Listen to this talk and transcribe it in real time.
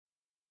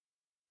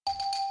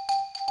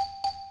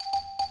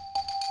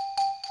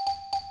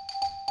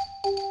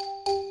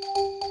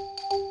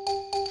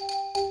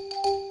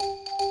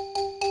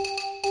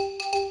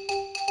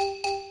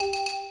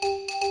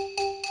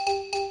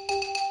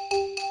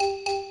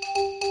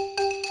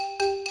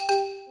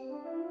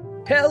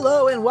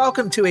Hello and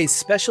welcome to a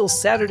special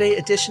Saturday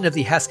edition of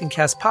the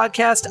Haskincast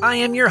podcast. I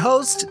am your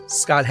host,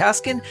 Scott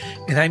Haskin,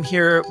 and I'm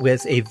here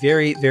with a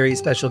very, very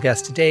special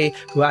guest today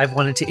who I've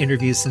wanted to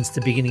interview since the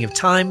beginning of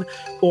time,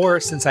 or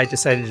since I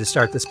decided to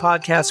start this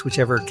podcast,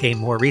 whichever came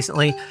more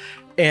recently.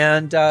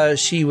 And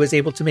she was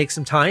able to make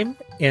some time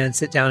and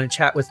sit down and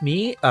chat with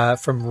me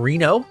from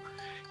Reno.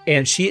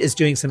 And she is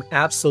doing some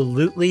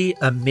absolutely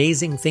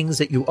amazing things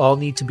that you all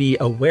need to be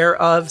aware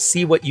of.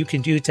 See what you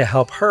can do to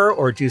help her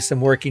or do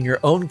some work in your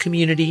own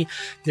community.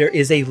 There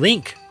is a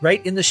link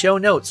right in the show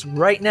notes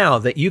right now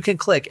that you can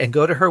click and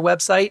go to her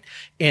website,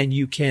 and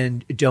you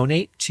can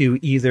donate to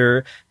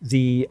either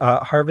the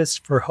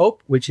Harvest for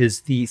Hope, which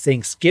is the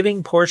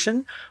Thanksgiving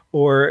portion,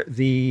 or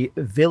the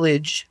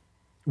Village,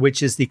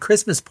 which is the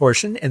Christmas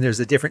portion. And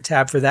there's a different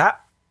tab for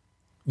that.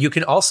 You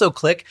can also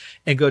click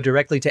and go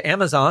directly to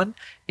Amazon,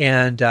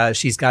 and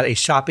she's got a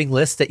shopping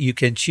list that you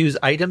can choose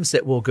items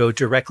that will go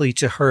directly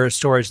to her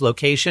storage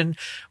location,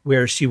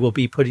 where she will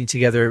be putting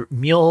together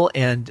meal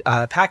and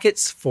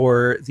packets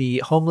for the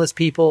homeless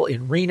people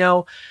in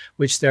Reno,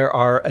 which there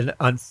are an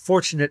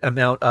unfortunate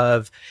amount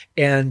of.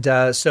 And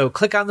so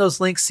click on those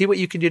links, see what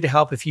you can do to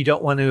help. If you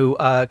don't want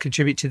to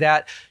contribute to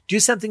that, do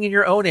something in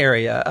your own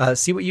area.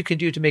 See what you can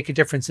do to make a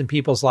difference in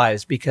people's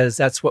lives, because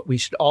that's what we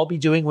should all be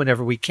doing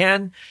whenever we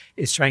can,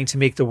 is trying to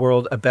make the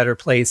world a better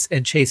place.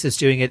 And Chase is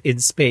doing it in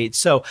spades.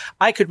 So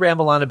I could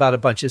ramble on about a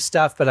bunch of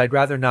stuff, but I'd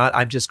rather not.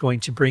 I'm just going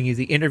to bring you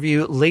the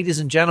interview. Ladies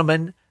and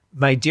gentlemen,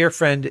 my dear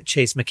friend,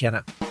 Chase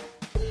McKenna.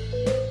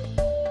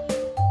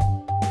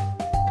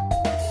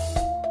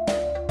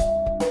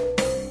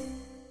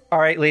 All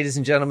right, ladies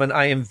and gentlemen,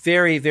 I am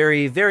very,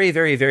 very, very,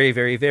 very, very,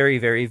 very, very,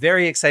 very,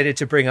 very excited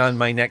to bring on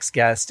my next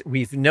guest.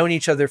 We've known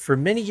each other for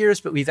many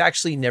years, but we've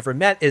actually never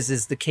met, as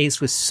is the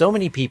case with so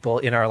many people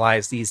in our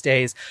lives these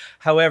days.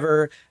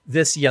 However,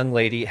 this young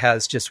lady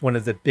has just one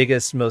of the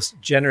biggest,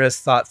 most generous,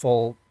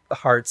 thoughtful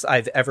hearts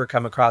I've ever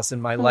come across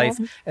in my life.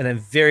 And I'm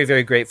very,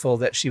 very grateful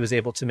that she was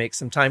able to make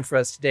some time for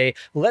us today.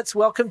 Let's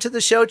welcome to the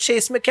show,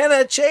 Chase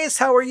McKenna. Chase,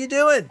 how are you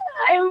doing?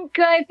 I'm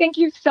good. Thank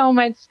you so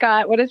much,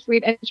 Scott. What a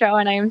sweet intro.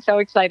 And I am so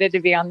excited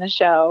to be on the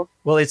show.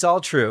 Well, it's all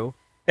true.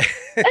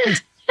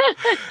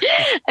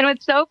 And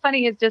what's so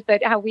funny is just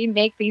that how we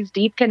make these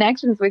deep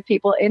connections with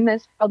people in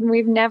this world and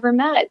we've never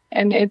met.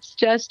 And it's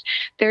just,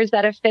 there's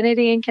that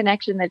affinity and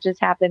connection that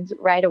just happens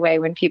right away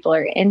when people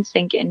are in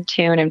sync, in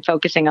tune, and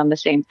focusing on the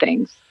same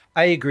things.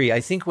 I agree.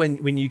 I think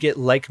when you get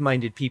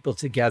like-minded people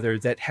together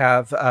that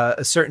have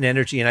a certain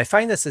energy, and I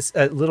find this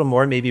a little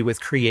more maybe with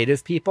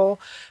creative people,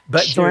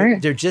 but sure,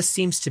 there just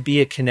seems to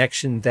be a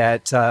connection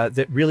that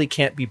that really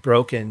can't be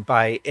broken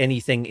by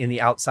anything in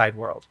the outside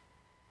world.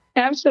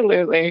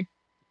 Absolutely.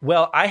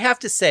 Well, I have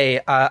to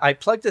say, I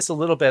plugged this a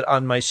little bit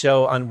on my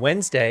show on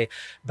Wednesday,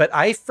 but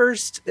I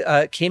first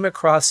came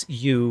across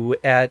you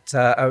at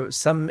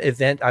some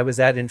event I was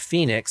at in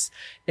Phoenix,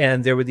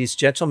 and there were these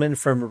gentlemen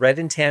from Red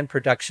and Tan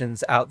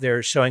Productions out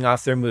there showing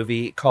off their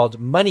movie called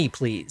Money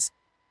Please.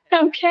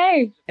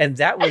 Okay. And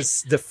that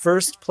was the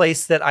first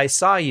place that I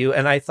saw you,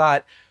 and I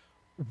thought,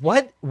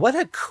 what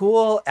a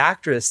cool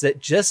actress that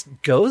just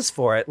goes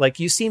for it. Like,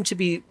 you seem to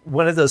be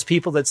one of those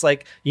people that's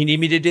like, you need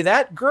me to do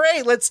that?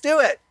 Great, let's do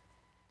it.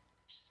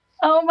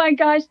 Oh my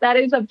gosh, that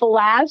is a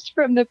blast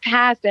from the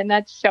past. And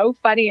that's so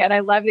funny. And I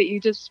love that you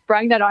just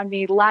sprung that on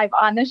me live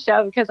on the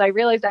show, because I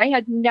realized I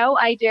had no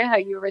idea how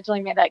you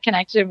originally made that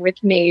connection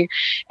with me.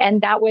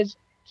 And that was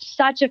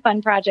such a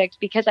fun project,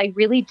 because I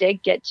really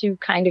did get to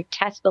kind of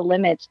test the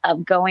limits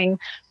of going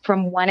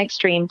from one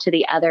extreme to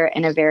the other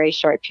in a very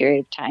short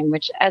period of time,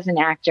 which as an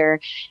actor,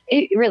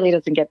 it really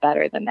doesn't get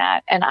better than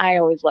that. And I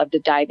always love to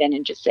dive in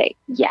and just say,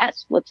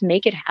 yes, let's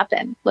make it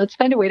happen. Let's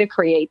find a way to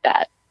create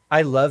that.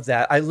 I love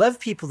that. I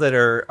love people that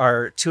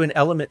are to an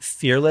element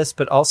fearless,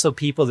 but also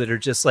people that are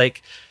just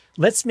like,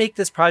 let's make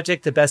this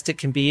project the best it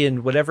can be,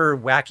 and whatever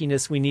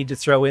wackiness we need to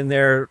throw in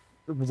there,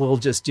 we'll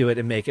just do it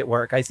and make it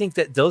work. I think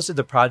that those are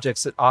the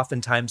projects that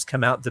oftentimes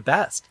come out the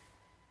best.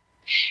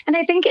 And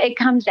I think it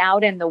comes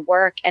out in the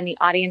work, and the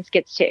audience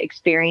gets to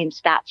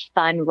experience that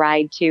fun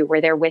ride too,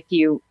 where they're with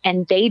you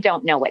and they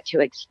don't know what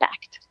to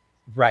expect.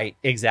 Right,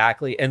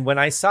 exactly. And when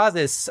I saw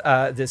this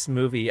this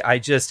movie,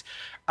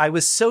 I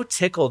was so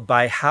tickled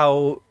by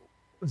how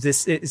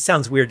this, it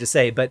sounds weird to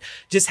say, but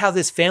just how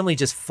this family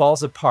just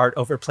falls apart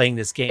over playing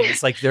this game.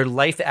 It's like their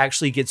life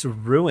actually gets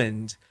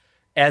ruined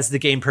as the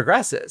game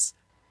progresses.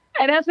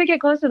 And as we get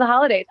close to the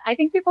holidays, I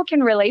think people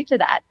can relate to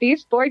that.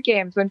 These board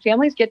games, when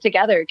families get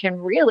together,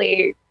 can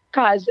really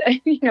cause,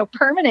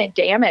 permanent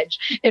damage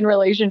in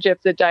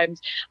relationships at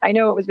times. I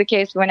know it was the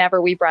case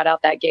whenever we brought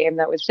out that game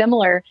that was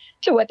similar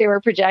to what they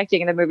were projecting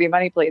in the movie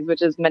Money Please,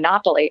 which is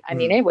Monopoly. I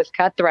mean, it was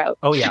cutthroat.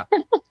 Oh, yeah.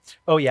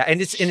 Oh, yeah.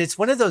 And it's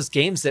one of those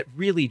games that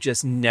really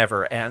just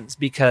never ends,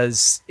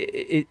 because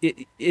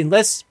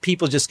unless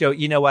people just go,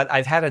 you know what,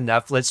 I've had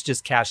enough. Let's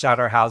just cash out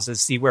our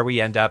houses, see where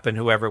we end up, and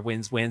whoever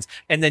wins, wins.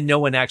 And then no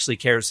one actually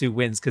cares who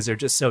wins, because they're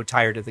just so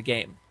tired of the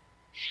game.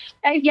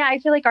 I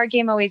feel like our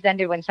game always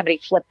ended when somebody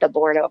flipped the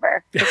board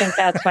over. I think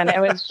that's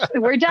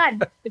when we're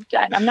done. It's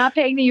done. I'm not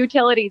paying the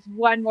utilities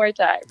one more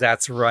time.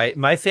 That's right.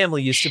 My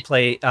family used to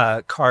play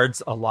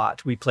cards a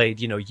lot. We played,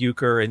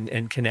 euchre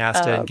and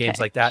canasta and games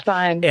like that.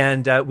 Fun.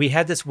 And we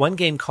had this one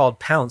game called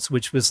Pounce,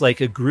 which was like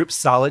a group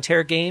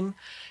solitaire game.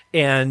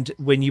 And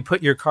when you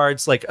put your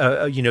cards, like,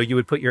 you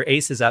would put your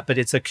aces up, but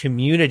it's a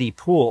community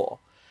pool.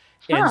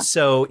 And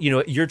so,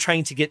 you're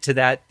trying to get to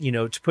that,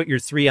 to put your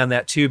 3 on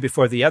that 2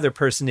 before the other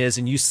person is,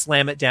 and you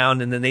slam it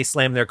down and then they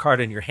slam their card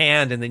in your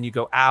hand and then you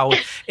go out.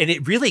 And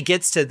it really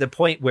gets to the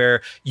point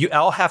where you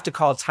all have to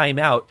call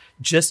timeout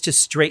just to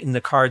straighten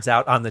the cards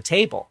out on the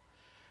table.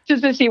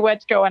 Just to see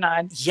what's going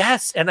on.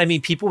 Yes. And I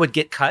mean, people would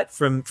get cut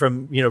from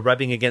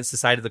rubbing against the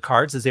side of the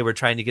cards as they were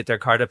trying to get their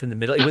card up in the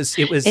middle. It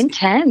was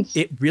intense.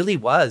 It really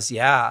was.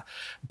 Yeah.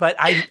 But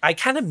I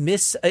kind of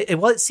miss,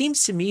 it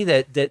seems to me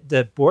that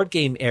the board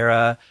game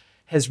era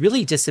has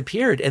really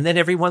disappeared. And then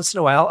every once in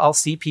a while, I'll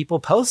see people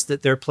post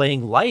that they're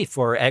playing Life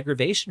or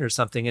Aggravation or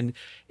something. And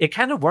it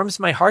kind of warms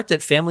my heart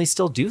that families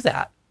still do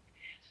that.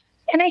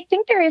 And I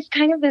think there is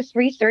kind of this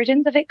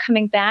resurgence of it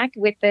coming back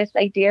with this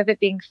idea of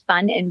it being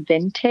fun and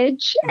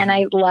vintage. Mm-hmm. And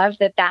I love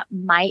that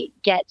might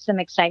get some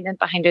excitement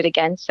behind it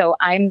again. So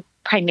I'm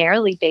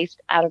primarily based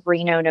out of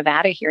Reno,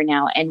 Nevada here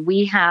now. And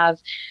we have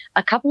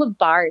a couple of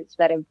bars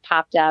that have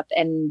popped up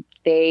and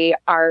they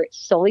are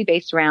solely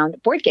based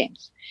around board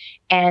games.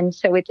 And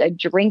so it's a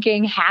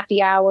drinking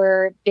happy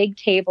hour, big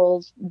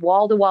tables,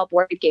 wall-to-wall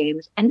board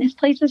games. And this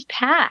place is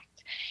packed.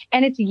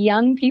 And it's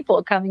young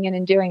people coming in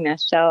and doing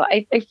this. So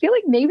I feel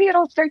like maybe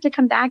it'll start to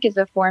come back as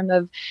a form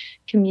of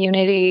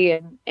community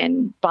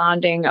and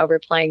bonding over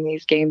playing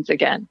these games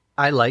again.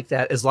 I like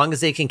that. As long as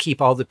they can keep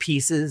all the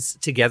pieces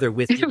together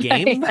with the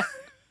game.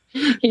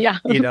 Yeah.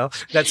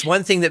 That's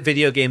one thing that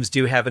video games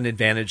do have an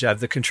advantage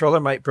of. The controller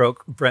might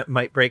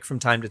break from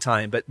time to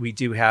time, but we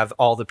do have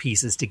all the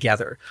pieces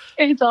together.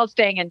 It's all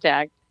staying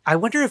intact. I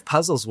wonder if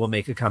puzzles will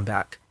make a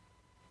comeback.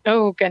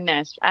 Oh,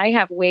 goodness. I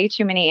have way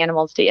too many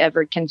animals to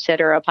ever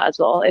consider a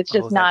puzzle. It's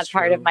just not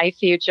part of my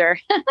future.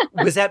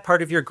 Was that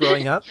part of your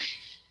growing up?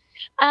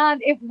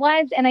 It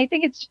was. And I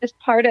think it's just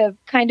part of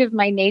kind of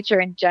my nature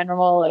in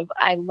general.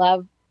 I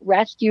love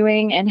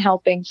rescuing and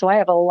helping. So I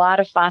have a lot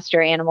of foster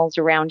animals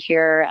around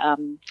here.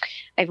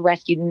 I've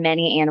rescued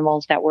many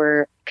animals that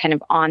were kind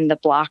of on the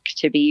block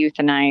to be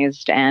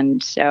euthanized.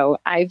 And so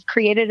I've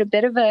created a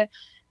bit of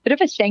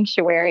a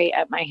sanctuary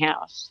at my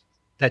house.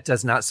 That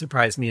does not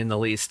surprise me in the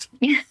least.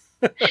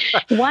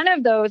 One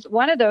of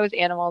those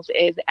animals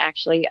is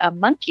actually a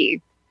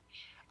monkey.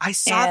 I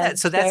saw that.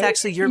 So that's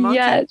actually your monkey?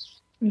 Yes,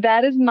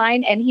 that is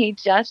mine. And he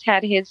just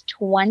had his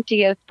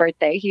 20th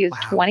birthday. He is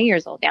 20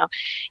 years old now.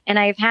 And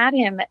I've had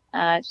him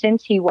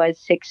since he was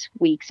 6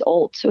 weeks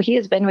old. So he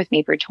has been with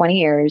me for 20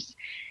 years.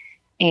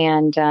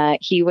 And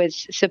he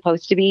was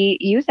supposed to be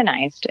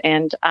euthanized.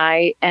 And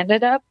I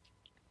ended up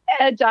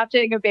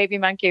adopting a baby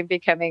monkey and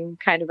becoming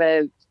kind of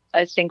a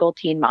single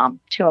teen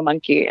mom to a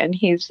monkey, and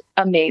he's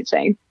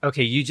amazing.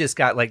 Okay, you just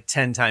got like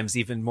 10 times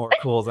even more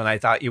cool than I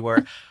thought you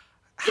were.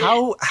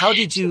 How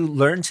did you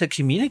learn to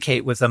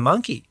communicate with a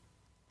monkey?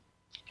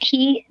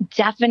 He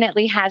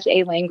definitely has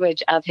a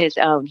language of his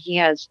own. He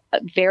has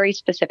very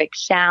specific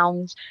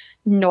sounds,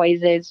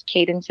 noises,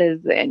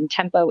 cadences, and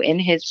tempo in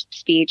his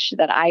speech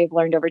that I've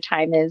learned over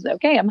time is,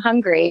 okay, I'm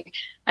hungry,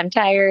 I'm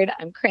tired,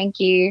 I'm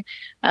cranky.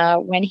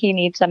 When he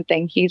needs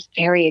something, he's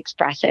very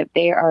expressive.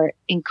 They are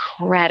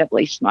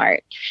incredibly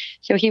smart.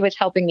 So he was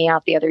helping me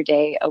out the other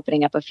day,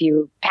 opening up a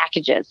few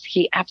packages.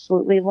 He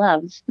absolutely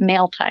loves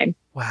mail time.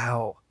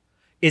 Wow.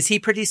 Is he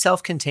pretty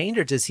self-contained,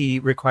 or does he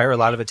require a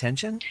lot of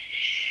attention?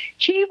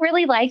 He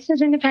really likes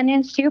his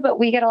independence too, but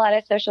we get a lot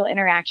of social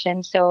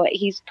interaction. So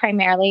he's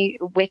primarily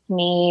with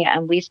me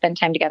and we spend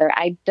time together.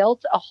 I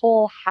built a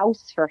whole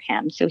house for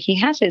him. So he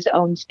has his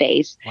own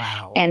space.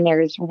 Wow. And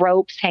there's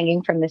ropes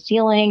hanging from the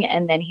ceiling.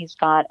 And then he's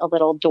got a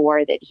little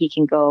door that he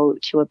can go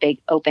to a big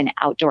open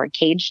outdoor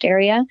caged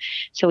area.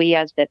 So he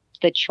has the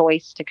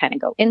choice to kind of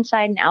go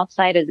inside and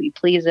outside as he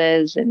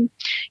pleases. And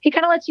he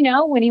kind of lets you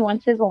know when he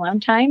wants his alone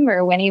time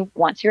or when he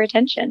wants your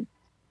attention.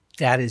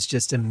 That is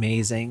just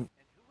amazing.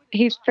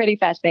 He's pretty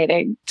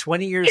fascinating.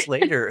 20 years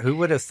later, who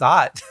would have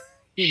thought,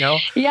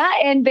 Yeah,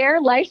 and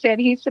their lifespan,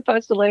 he's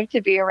supposed to live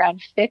to be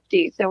around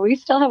 50. So we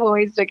still have a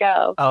ways to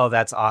go. Oh,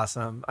 that's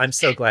awesome. I'm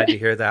so glad to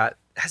hear that.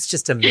 That's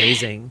just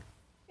amazing.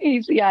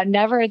 He's,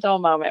 never a dull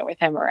moment with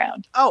him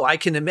around. Oh, I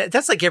can admit,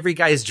 that's like every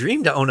guy's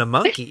dream to own a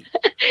monkey.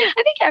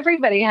 I think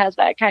everybody has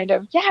that kind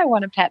of, I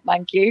want a pet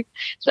monkey.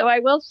 So I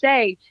will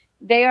say,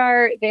 they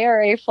are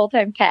a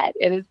full-time pet.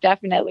 It is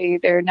definitely,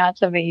 they're not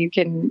something you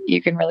can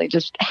really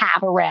just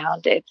have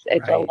around. It's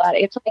right. A lot.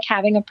 It's like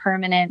having a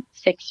permanent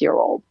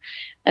 6-year-old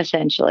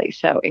essentially.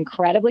 So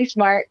incredibly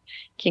smart,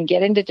 can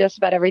get into just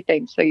about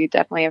everything. So you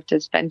definitely have to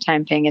spend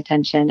time paying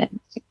attention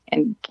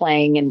and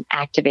playing and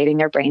activating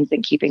their brains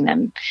and keeping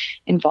them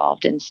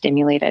involved and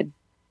stimulated.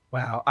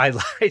 Wow.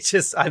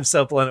 I'm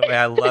so blown away.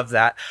 I love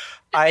that.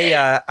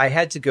 I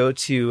had to go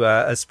to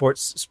a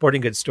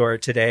sporting goods store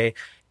today,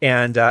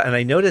 and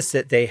I noticed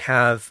that they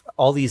have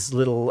all these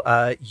little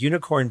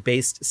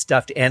unicorn-based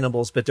stuffed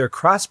animals, but they're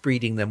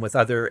crossbreeding them with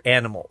other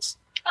animals.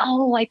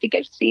 Oh, I think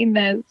I've seen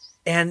this.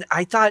 And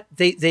I thought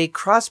they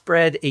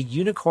crossbred a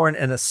unicorn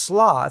and a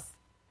sloth,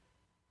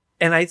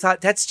 and I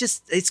thought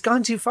it's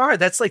gone too far.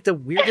 That's like the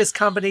weirdest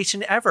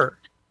combination ever.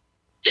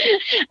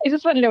 I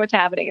just want to know what's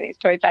happening in these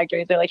toy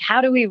factories. They're like,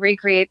 how do we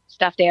recreate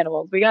stuffed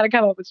animals? We got to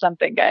come up with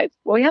something, guys.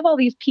 Well, we have all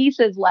these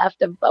pieces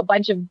left of a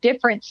bunch of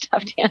different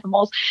stuffed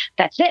animals.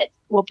 That's it.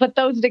 We'll put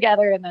those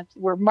together, and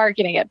we're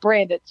marketing it,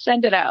 brand it,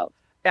 send it out.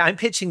 I'm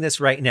pitching this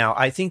right now.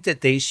 I think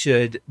that they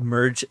should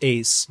merge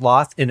a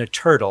sloth and a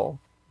turtle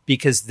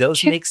because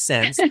those make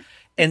sense,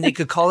 and they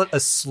could call it a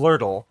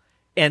slurtle.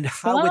 And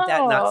how would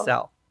that not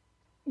sell?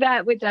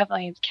 That would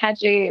definitely, it's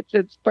catchy.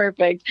 It's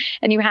perfect.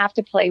 And you have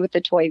to play with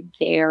the toy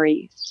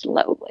very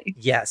slowly.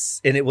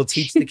 Yes. And it will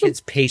teach the kids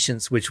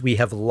patience, which we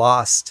have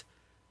lost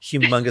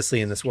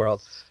humongously in this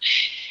world.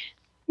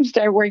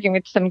 Start working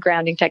with some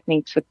grounding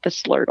techniques with the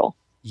slurtle.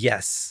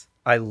 Yes.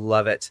 I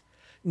love it.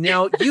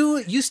 Now,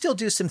 you still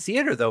do some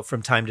theater, though,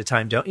 from time to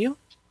time, don't you?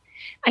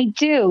 I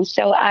do.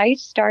 So I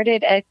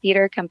started a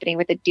theater company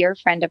with a dear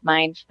friend of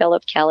mine,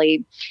 Philip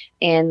Kelly,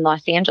 in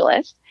Los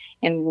Angeles.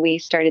 And we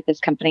started this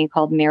company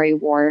called Mary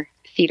War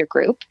Theater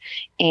Group.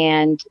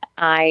 And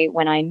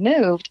when I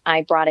moved,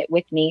 I brought it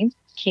with me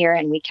here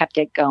and we kept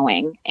it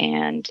going.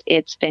 And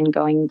it's been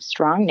going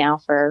strong now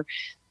for,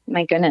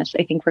 my goodness,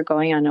 I think we're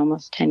going on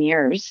almost 10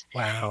 years.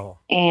 Wow.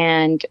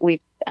 And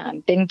we've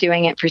been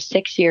doing it for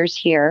 6 years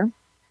here.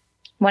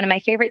 One of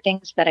my favorite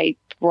things that I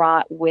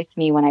brought with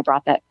me when I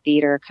brought that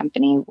theater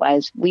company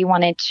was we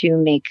wanted to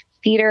make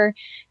theater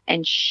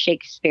and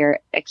Shakespeare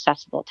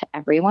accessible to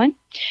everyone.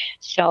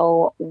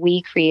 So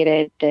we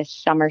created this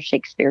summer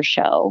Shakespeare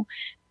show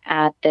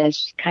at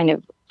this kind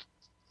of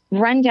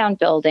rundown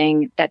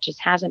building that just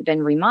hasn't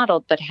been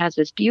remodeled, but has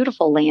this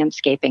beautiful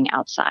landscaping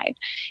outside.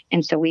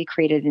 And so we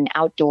created an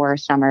outdoor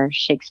summer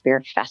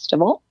Shakespeare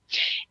festival,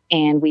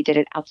 and we did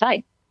it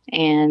outside.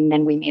 And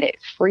then we made it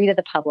free to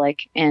the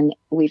public, and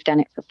we've done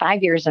it for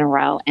 5 years in a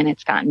row, and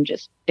it's gotten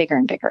just bigger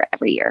and bigger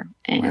every year.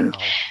 And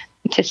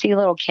to see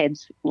little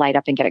kids light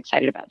up and get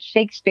excited about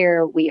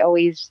Shakespeare, we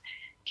always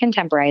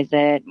contemporize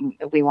it.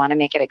 We want to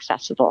make it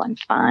accessible and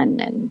fun.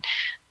 And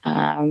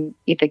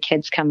the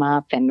kids come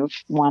up and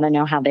want to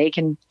know how they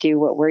can do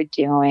what we're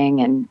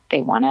doing, and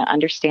they want to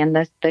understand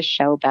the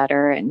show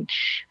better, and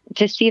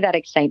to see that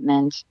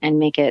excitement and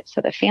make it so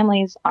the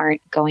families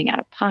aren't going out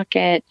of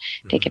pocket,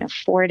 they can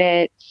afford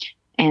it.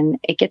 And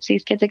it gets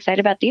these kids excited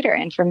about theater.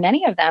 And for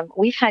many of them,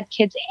 we've had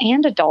kids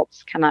and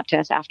adults come up to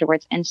us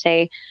afterwards and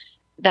say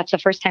that's the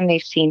first time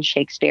they've seen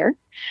Shakespeare,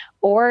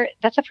 or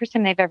that's the first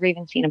time they've ever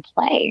even seen a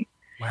play.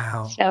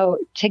 Wow. So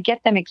to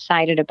get them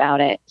excited about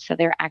it, so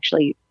they're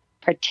actually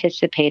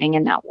participating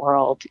in that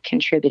world,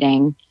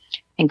 contributing,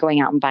 and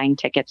going out and buying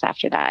tickets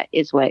after that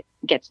is what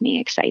gets me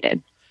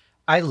excited.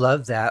 I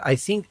love that. I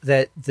think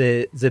that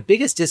the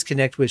biggest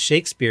disconnect with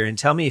Shakespeare, and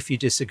tell me if you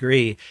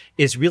disagree,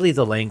 is really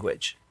the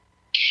language.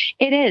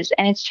 It is,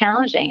 and it's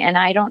challenging. And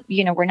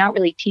we're not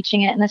really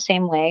teaching it in the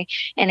same way.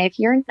 And if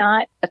you're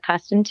not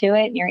accustomed to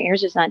it and your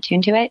ears is not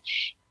tuned to it,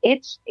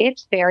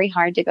 it's very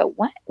hard to go,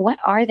 what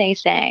are they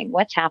saying?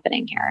 What's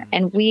happening here?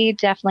 And we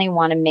definitely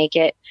want to make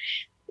it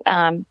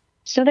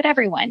so that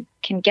everyone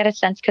can get a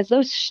sense, because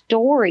those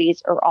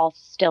stories are all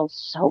still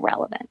so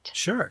relevant.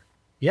 Sure.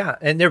 Yeah.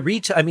 And they're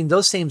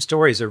those same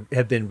stories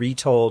have been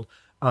retold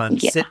on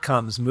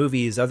sitcoms,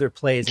 movies, other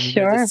plays.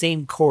 They're the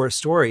same core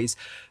stories.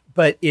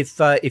 But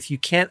if you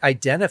can't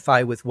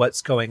identify with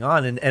what's going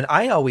on, and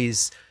I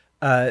always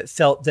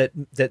felt that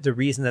the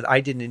reason that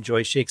I didn't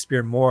enjoy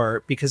Shakespeare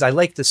more, because I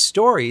like the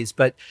stories,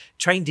 but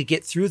trying to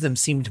get through them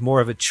seemed more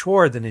of a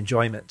chore than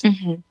enjoyment.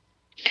 Mm-hmm.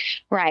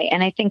 Right.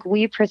 And I think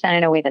we present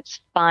in a way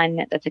that's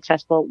fun, that's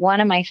accessible. One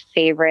of my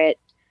favorite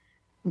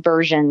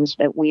versions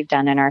that we've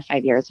done in our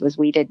 5 years was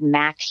we did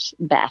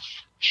Macbeth.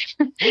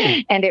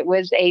 And it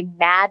was a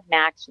Mad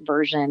Max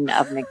version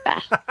of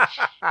Macbeth.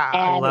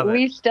 And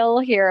we still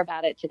hear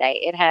about it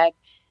today. It had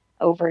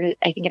I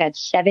think it had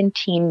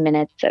 17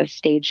 minutes of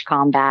stage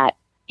combat,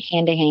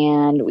 hand to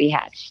hand. We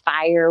had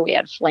fire, we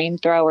had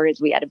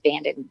flamethrowers, we had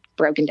abandoned,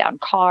 broken down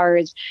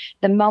cars.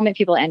 The moment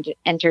people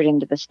entered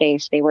into the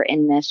space, they were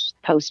in this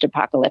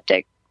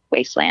post-apocalyptic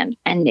wasteland,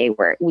 and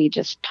we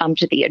just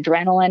pumped the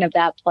adrenaline of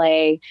that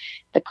play,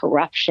 the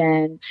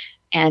corruption,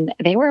 and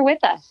they were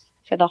with us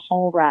for the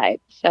whole ride.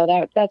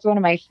 So that's one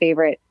of my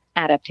favorite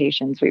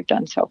adaptations we've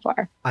done so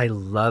far. I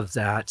love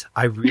that.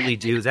 I really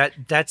do.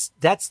 That's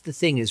the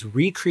thing, is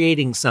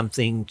recreating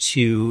something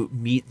to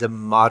meet the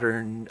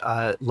modern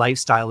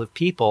lifestyle of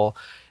people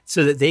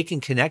so that they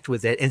can connect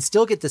with it and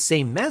still get the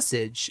same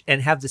message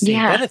and have the same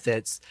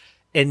benefits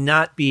and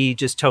not be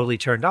just totally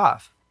turned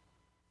off.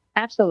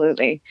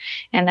 Absolutely.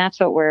 And that's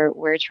what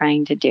we're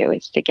trying to do,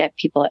 is to get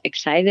people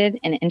excited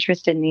and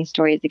interested in these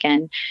stories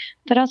again,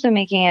 but also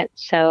making it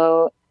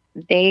so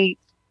they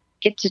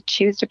get to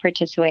choose to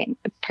participate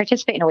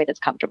in a way that's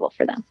comfortable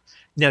for them.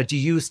 Now, do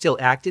you still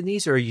act in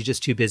these, or are you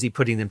just too busy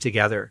putting them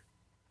together?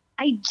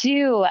 I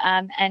do.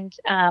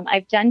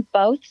 I've done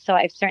both. So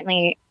I've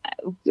certainly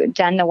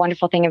done the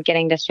wonderful thing of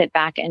getting to sit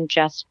back and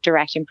just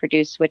direct and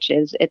produce, which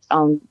is its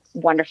own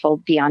wonderful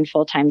beyond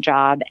full-time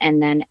job.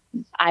 And then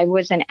I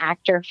was an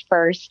actor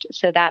first.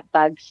 So that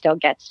bug still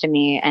gets to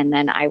me. And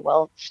then I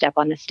will step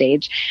on the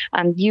stage.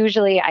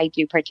 Usually I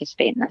do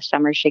participate in the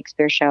summer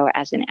Shakespeare show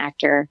as an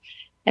actor,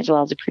 as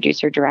well as a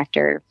producer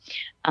director,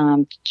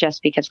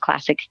 just because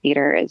classic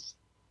theater is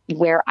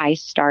where I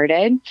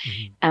started.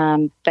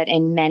 But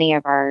in many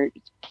of our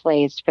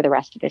plays for the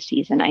rest of the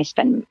season, I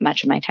spend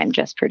much of my time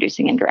just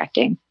producing and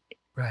directing.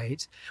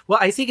 Right. Well,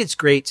 I think it's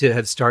great to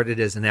have started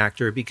as an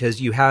actor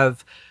because you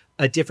have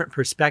a different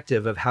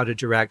perspective of how to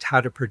direct,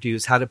 how to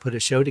produce, how to put a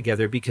show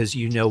together, because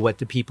you know what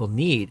the people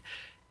need.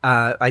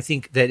 I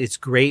think that it's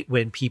great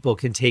when people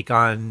can take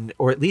on,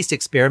 or at least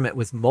experiment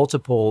with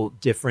multiple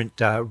different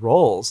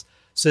roles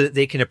so that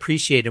they can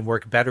appreciate and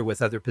work better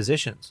with other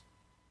positions.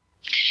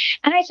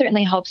 And I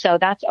certainly hope so.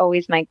 That's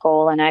always my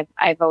goal. And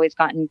I've always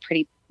gotten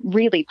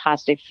really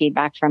positive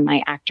feedback from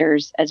my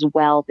actors as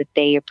well, that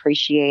they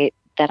appreciate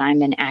that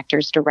I'm an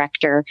actor's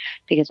director,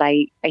 because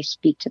I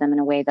speak to them in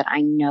a way that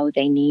I know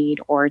they need,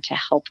 or to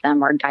help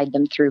them or guide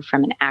them through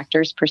from an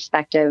actor's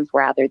perspective,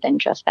 rather than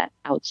just that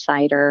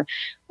outsider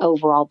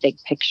overall big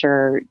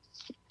picture.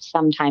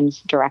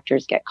 Sometimes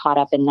directors get caught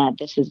up in that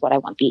this is what I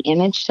want the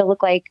image to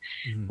look like,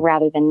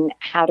 rather than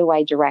how do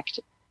I direct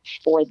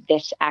for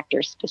this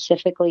actor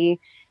specifically,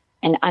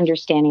 and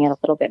understanding it a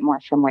little bit more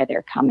from where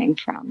they're coming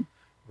from.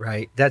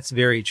 Right. That's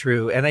very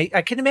true. And I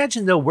can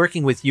imagine, though,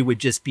 working with you would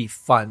just be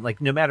fun. Like,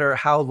 no matter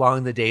how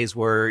long the days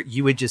were,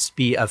 you would just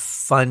be a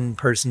fun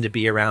person to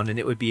be around, and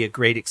it would be a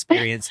great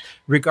experience,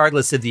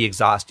 regardless of the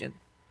exhaustion.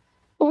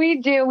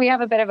 We do. We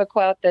have a bit of a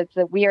quote that's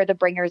that we are the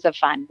bringers of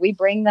fun. We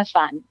bring the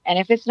fun. And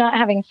if it's not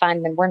having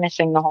fun, then we're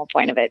missing the whole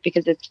point of it,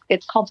 because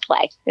it's called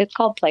play. It's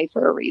called play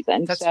for a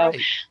reason. That's so right.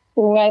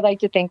 Well, I like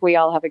to think we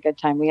all have a good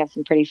time. We have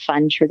some pretty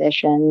fun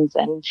traditions,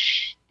 and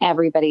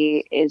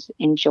everybody is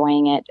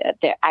enjoying it.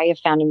 I have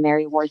found in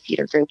Mary War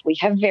Theater Group, we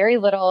have very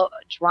little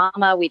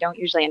drama. We don't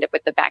usually end up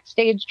with the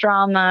backstage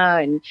drama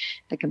and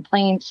the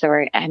complaints,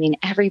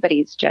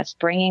 everybody's just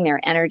bringing their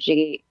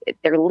energy.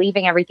 They're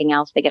leaving everything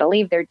else. They get to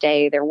leave their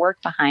day, their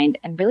work behind,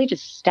 and really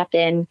just step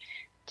in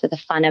to the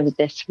fun of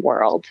this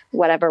world,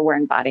 whatever we're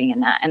embodying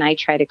in that. And I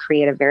try to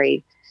create a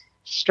very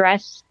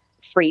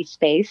stress-free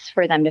space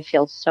for them to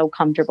feel so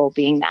comfortable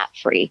being that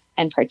free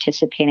and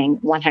participating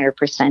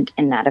 100%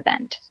 in that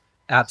event.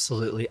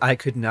 Absolutely. I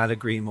could not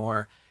agree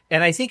more.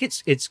 And I think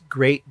it's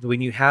great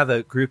when you have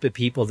a group of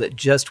people that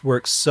just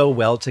work so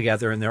well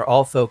together, and they're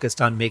all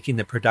focused on making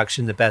the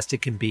production the best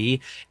it can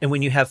be. And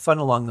when you have fun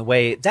along the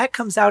way, that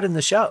comes out in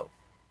the show.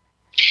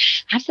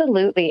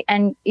 Absolutely.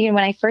 And, when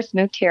I first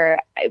moved here,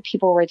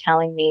 people were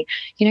telling me,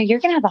 you're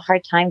going to have a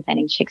hard time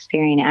finding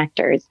Shakespearean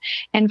actors.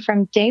 And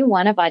from day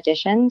one of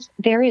auditions,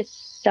 there is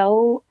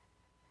so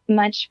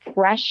much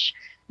fresh,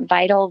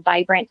 vital,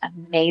 vibrant,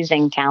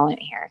 amazing talent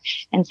here.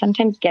 And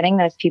sometimes getting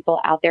those people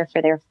out there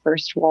for their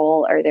first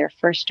role or their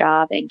first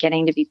job and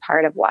getting to be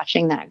part of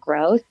watching that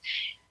growth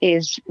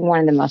is one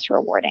of the most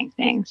rewarding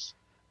things.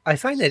 I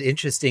find that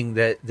interesting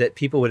that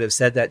people would have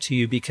said that to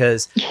you,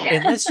 because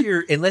unless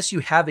you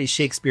have a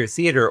Shakespeare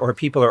theater or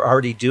people are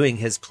already doing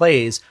his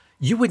plays,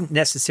 you wouldn't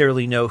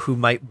necessarily know who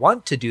might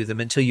want to do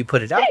them until you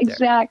put it out there.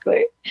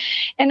 Exactly.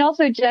 And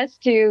also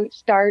just to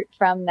start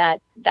from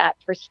that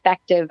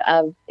perspective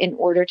of, in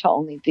order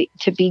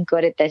to be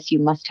good at this, you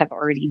must have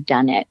already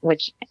done it,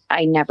 which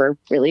I never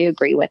really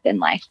agree with in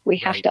life. We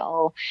have to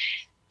all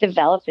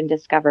develop and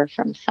discover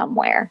from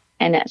somewhere.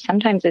 And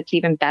sometimes it's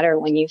even better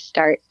when you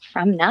start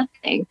from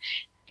nothing,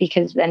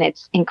 because then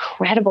it's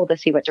incredible to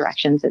see what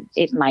directions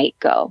it might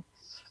go.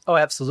 Oh,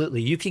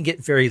 absolutely. You can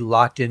get very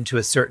locked into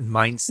a certain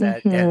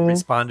mindset and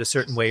respond a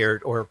certain way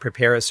or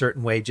prepare a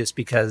certain way just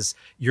because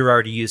you're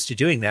already used to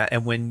doing that.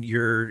 And when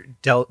you're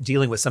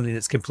dealing with something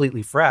that's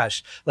completely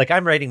fresh, like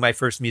I'm writing my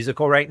first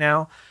musical right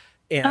now.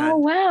 And oh,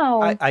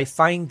 wow. I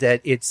find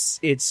that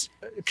it's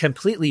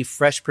completely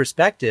fresh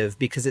perspective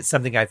because it's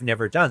something I've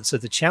never done. So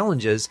the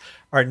challenges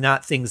are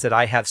not things that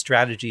I have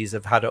strategies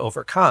of how to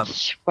overcome.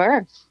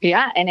 Sure.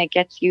 Yeah. And it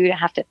gets you to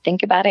have to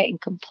think about it in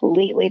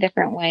completely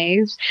different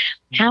ways.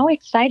 How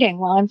exciting.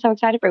 Well, I'm so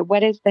excited for it.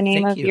 What is the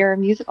name of your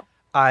musical?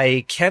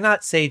 I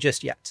cannot say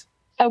just yet.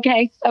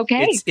 Okay.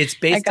 It's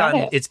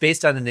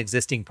based on an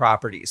existing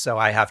property, so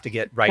I have to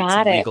get rights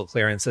and legal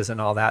clearances and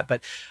all that.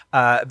 But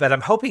I'm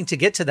hoping to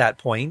get to that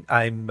point.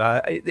 I'm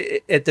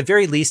at the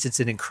very least, it's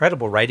an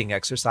incredible writing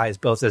exercise,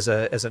 both as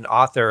an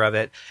author of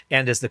it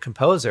and as the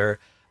composer.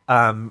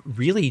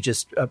 Really,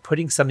 just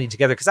putting something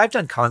together, because I've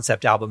done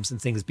concept albums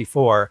and things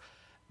before,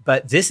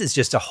 but this is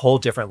just a whole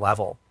different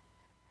level.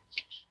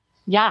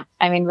 Yeah.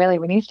 I mean, really,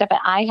 when you step in,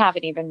 I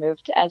haven't even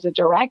moved as a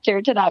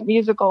director to that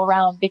musical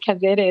realm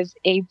because it is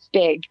a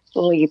big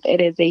leap. It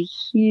is a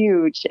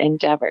huge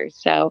endeavor.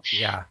 So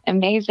Yeah.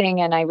 amazing.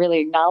 And I really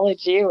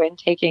acknowledge you in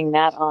taking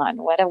that on.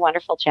 What a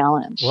wonderful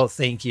challenge. Well,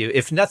 thank you.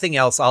 If nothing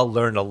else, I'll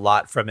learn a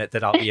lot from it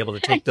that I'll be able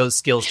to take those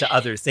skills to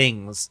other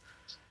things.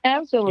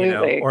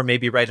 Absolutely. Or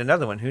maybe write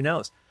another one. Who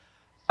knows?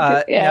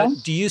 Yeah. Now,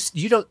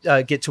 you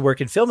don't get to work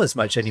in film as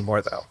much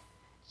anymore, though?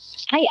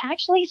 I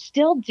actually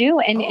still do.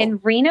 And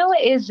Reno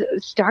is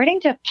starting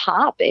to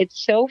pop.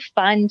 It's so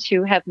fun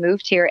to have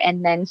moved here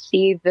and then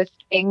see the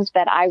things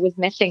that I was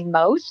missing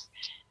most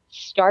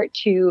start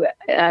to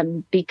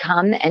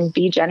become and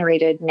be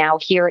generated now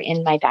here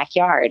in my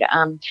backyard.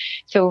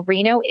 So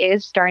Reno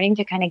is starting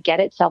to kind of get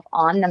itself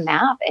on the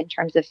map in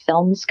terms of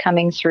films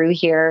coming through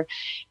here,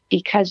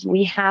 because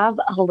we have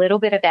a little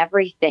bit of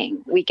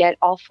everything. We get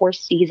all 4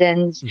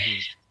 seasons.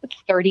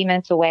 30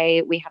 minutes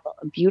away, we have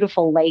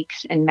beautiful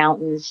lakes and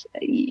mountains.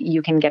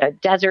 You can get a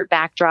desert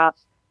backdrop.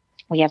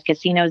 We have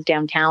casinos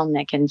downtown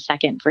that can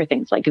second for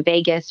things like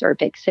Vegas or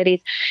big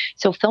cities.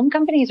 So film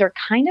companies are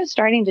kind of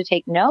starting to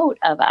take note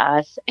of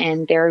us,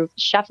 and they're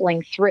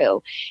shuffling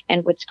through.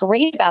 And what's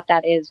great about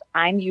that is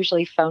I'm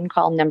usually phone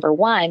call number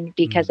 1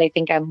 because I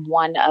think I'm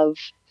one of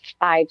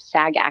 5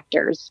 SAG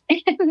actors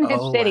in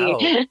the city.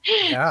 Wow.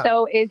 Yeah.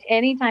 So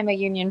anytime a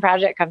union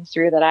project comes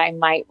through that I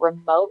might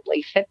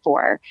remotely fit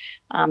for,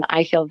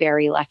 I feel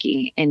very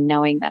lucky in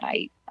knowing that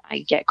I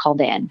get called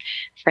in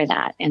for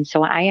that. And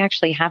so I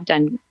actually have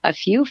done a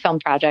few film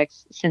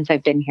projects since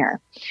I've been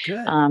here.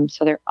 Good.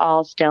 So they're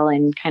all still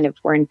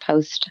we're in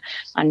post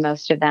on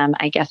most of them.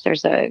 I guess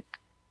there's a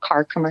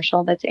car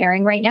commercial that's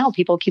airing right now.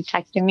 People keep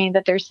texting me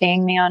that they're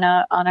seeing me on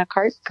a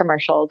car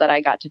commercial that I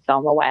got to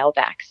film a while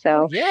back.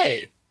 So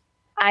yay.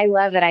 I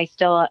love that I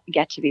still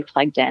get to be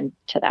plugged in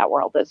to that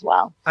world as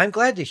well. I'm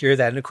glad to hear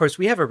that. And of course,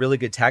 we have a really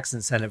good tax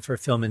incentive for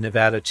film in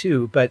Nevada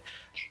too, but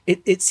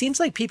it seems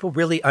like people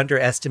really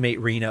underestimate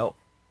Reno.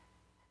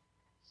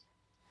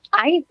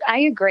 I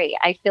agree.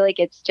 I feel like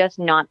it's just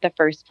not the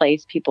first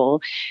place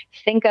people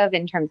think of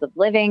in terms of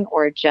living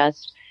or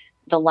just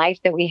the life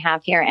that we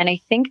have here. And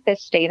I think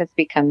this state has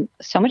become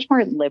so much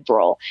more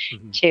liberal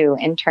too,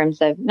 in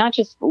terms of not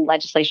just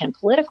legislation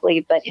politically,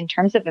 but in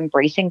terms of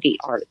embracing the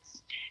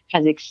arts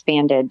has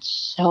expanded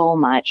so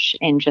much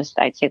in just,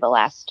 I'd say, the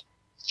last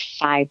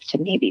 5 to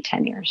maybe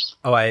 10 years.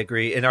 Oh, I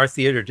agree. And our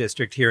theater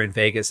district here in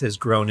Vegas has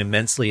grown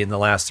immensely in the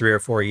last 3 or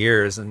 4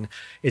 years. And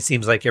it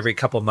seems like every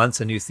couple months,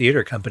 a new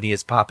theater company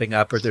is popping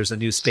up or there's a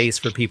new space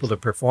for people to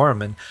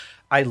perform. And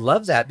I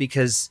love that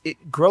because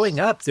growing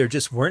up, there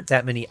just weren't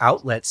that many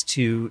outlets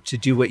to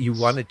do what you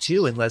wanted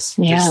to unless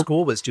the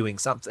school was doing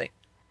something.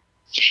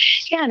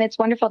 Yeah, and it's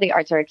wonderful the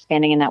arts are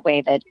expanding in that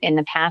way, that in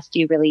the past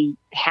you really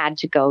had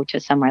to go to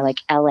somewhere like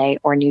LA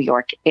or New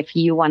York. If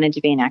you wanted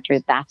to be an actor,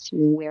 that's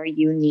where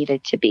you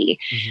needed to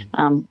be,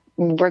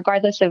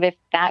 regardless of if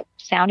that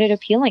sounded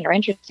appealing or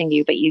interesting to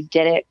you, but you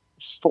did it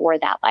for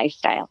that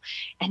lifestyle.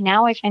 And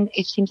now I find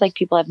it seems like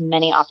people have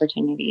many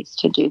opportunities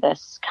to do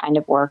this kind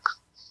of work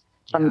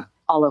from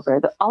all over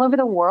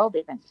the world,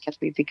 even because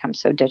we've become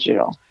so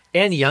digital.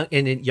 And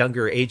in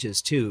younger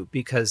ages too,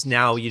 because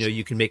now,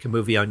 you can make a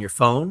movie on your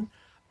phone.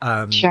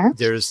 Sure.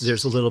 There's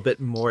a little bit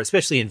more,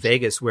 especially in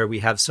Vegas where we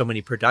have so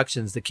many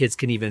productions, the kids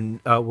can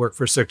even work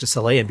for Cirque du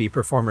Soleil and be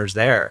performers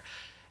there.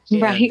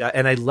 Right.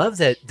 And I love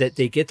that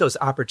they get those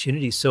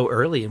opportunities so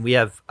early. And we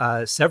have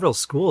several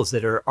schools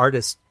that are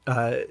artist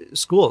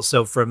schools.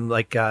 So from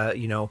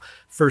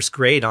first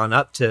grade on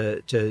up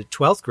to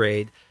 12th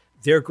grade,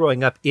 they're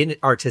growing up in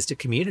artistic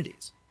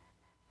communities.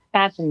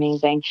 That's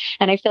amazing.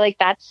 And I feel like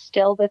that's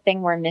still the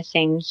thing we're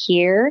missing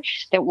here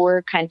that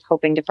we're kind of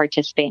hoping to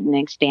participate and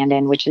expand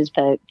in, which is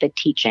the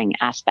teaching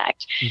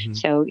aspect.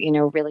 So,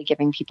 really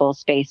giving people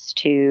space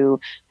to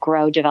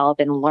grow, develop,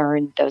 and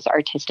learn those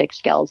artistic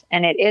skills.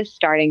 And it is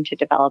starting to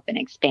develop and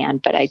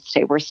expand, but I'd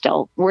say we're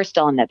still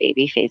in the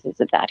baby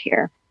phases of that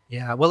here.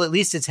 Yeah, well, at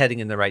least it's heading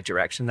in the right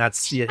direction. It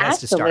has Absolutely.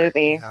 to start.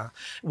 Yeah.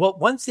 Well,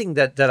 one thing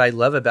that I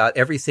love about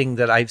everything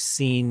that I've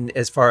seen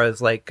as far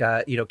as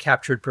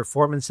captured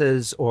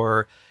performances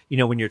or,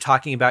 when you're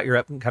talking about your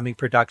up and coming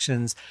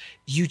productions,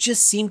 you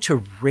just seem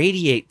to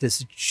radiate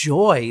this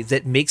joy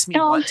that makes me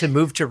want to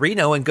move to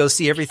Reno and go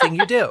see everything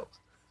you do.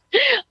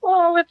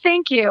 Well,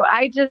 thank you.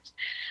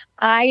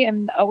 I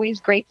am always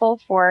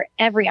grateful for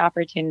every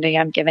opportunity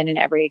I'm given in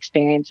every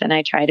experience. And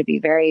I try to be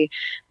very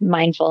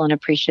mindful and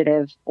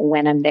appreciative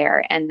when I'm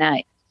there. And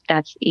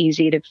that's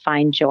easy to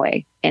find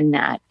joy in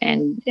that.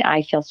 And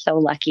I feel so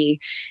lucky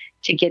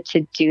to get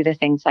to do the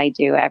things I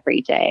do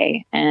every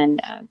day.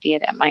 And be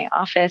it at my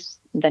office,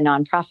 the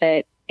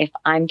nonprofit, if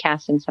I'm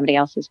cast in somebody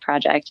else's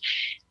project,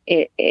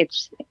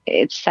 it's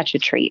such a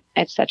treat.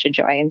 It's such a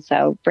joy. And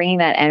so bringing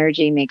that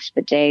energy makes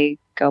the day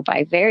go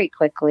by very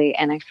quickly.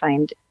 And I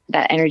find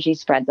that energy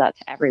spreads out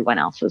to everyone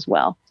else as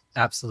well.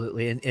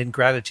 Absolutely. And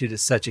gratitude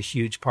is such a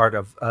huge part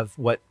of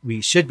what we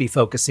should be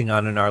focusing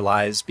on in our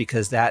lives,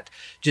 because that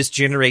just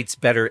generates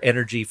better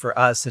energy for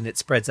us and it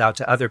spreads out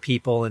to other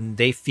people and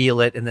they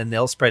feel it and then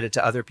they'll spread it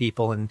to other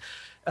people. And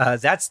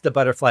That's the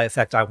butterfly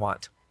effect I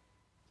want.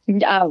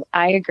 Oh,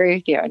 I agree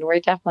with you. And we're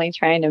definitely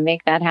trying to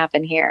make that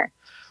happen here.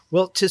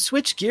 Well, to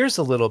switch gears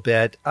a little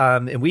bit,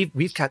 and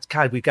we've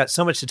got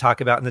so much to talk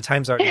about, and the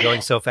time's already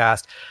going so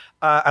fast.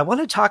 I want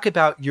to talk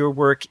about your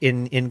work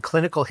in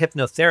clinical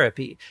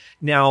hypnotherapy.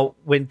 Now,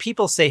 when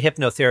people say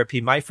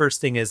hypnotherapy, my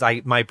first thing is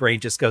my brain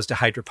just goes to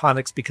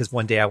hydroponics because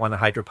one day I want a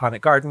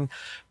hydroponic garden.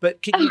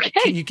 But can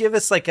you give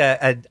us like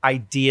an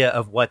idea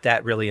of what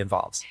that really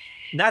involves?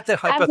 Not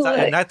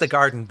the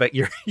garden, but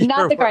your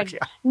not the work, garden.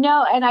 yeah.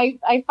 No, and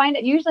I find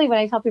that usually when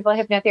I tell people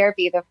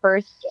hypnotherapy, the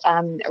first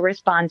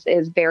response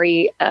is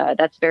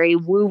that's very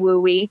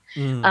woo-woo-y,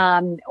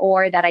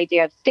 or that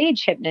idea of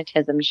stage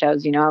hypnotism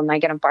shows. Am I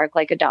going to bark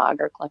like a dog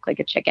or cluck like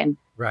a chicken?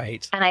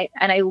 Right. And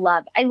I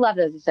love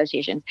those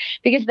associations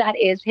because that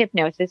is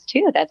hypnosis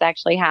too. That's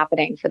actually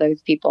happening for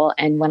those people.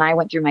 And when I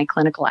went through my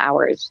clinical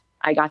hours,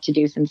 I got to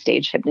do some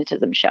stage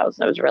hypnotism shows.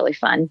 It was really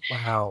fun.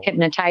 Wow.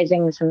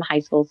 Hypnotizing some high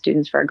school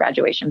students for a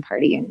graduation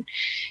party and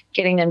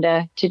getting them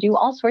to do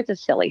all sorts of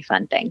silly,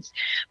 fun things.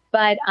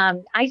 But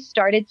I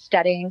started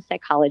studying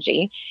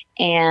psychology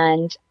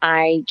and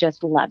I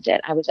just loved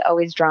it. I was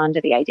always drawn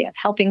to the idea of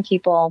helping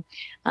people,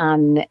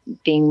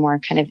 being more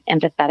kind of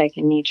empathetic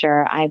in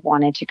nature. I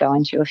wanted to go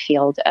into a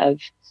field of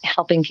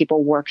helping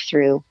people work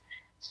through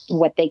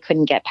what they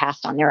couldn't get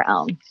past on their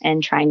own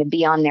and trying to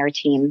be on their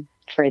team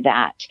for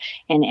that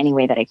in any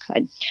way that I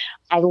could.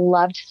 I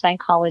loved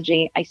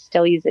psychology. I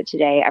still use it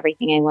today,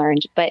 everything I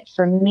learned. But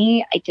for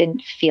me, I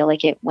didn't feel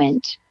like it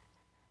went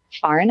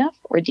far enough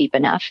or deep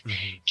enough,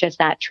 just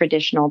that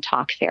traditional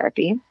talk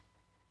therapy.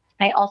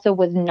 I also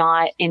was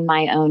not in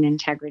my own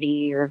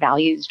integrity or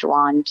values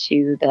drawn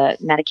to the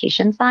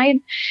medication side.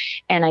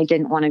 And I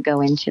didn't want to go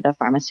into the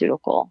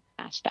pharmaceutical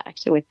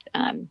aspect with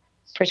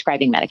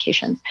prescribing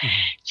medications.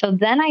 So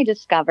then I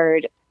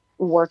discovered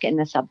work in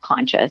the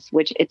subconscious,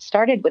 which it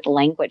started with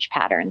language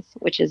patterns,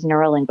 which is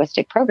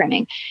neurolinguistic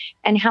programming,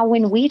 and how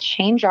when we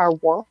change our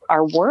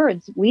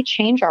words, we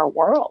change our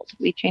world,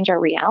 we change our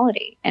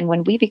reality. And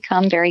when we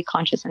become very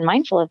conscious and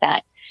mindful of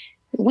that,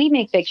 we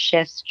make big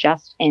shifts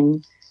just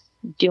in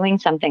doing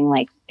something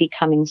like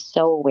becoming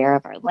so aware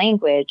of our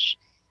language.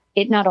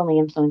 It not only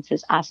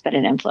influences us, but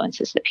it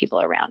influences the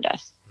people around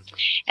us.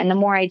 And the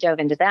more I dove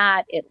into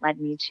that, it led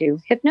me to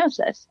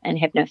hypnosis and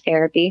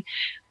hypnotherapy,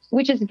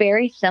 which is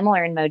very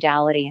similar in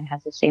modality and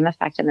has the same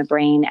effect in the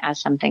brain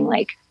as something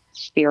like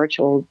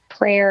spiritual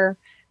prayer,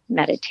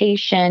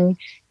 meditation,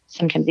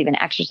 sometimes even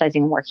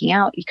exercising and working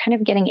out. You're kind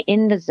of getting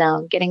in the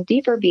zone, getting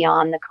deeper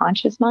beyond the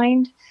conscious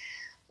mind,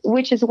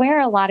 which is where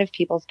a lot of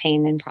people's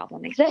pain and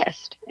problem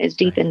exist, is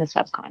deep in the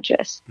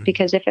subconscious.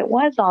 Because if it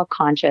was all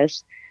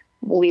conscious,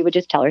 we would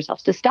just tell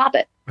ourselves to stop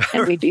it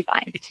and we'd be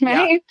fine.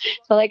 Right? Yeah.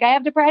 So like, I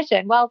have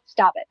depression. Well,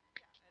 stop it.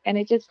 And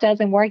it just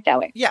doesn't work that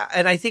way. Yeah.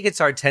 And I think it's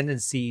our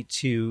tendency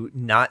to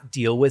not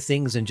deal with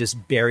things and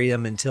just bury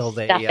them until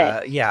they,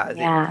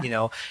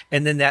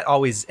 and then that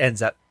always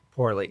ends up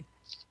poorly.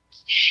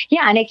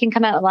 Yeah. And it can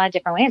come out a lot of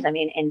different ways. I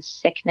mean, in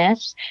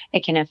sickness,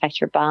 it can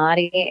affect your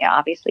body,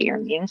 obviously your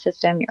immune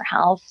system, your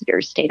health, your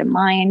state of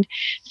mind.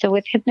 So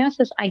with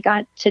hypnosis, I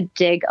got to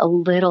dig a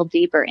little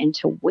deeper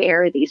into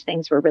where these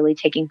things were really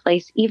taking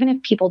place, even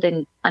if people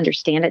didn't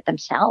understand it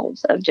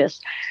themselves, of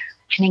just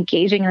and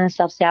engaging in the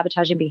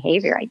self-sabotaging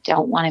behavior I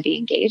don't want to be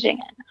engaging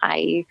in.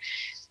 I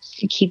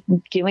keep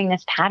doing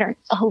this pattern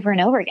over and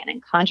over again,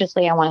 and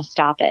consciously I want to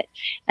stop it.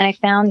 And I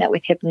found that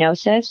with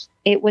hypnosis,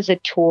 it was a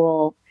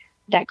tool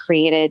that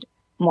created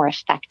more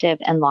effective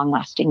and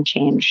long-lasting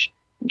change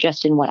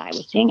just in what I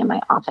was seeing in my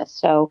office.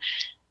 So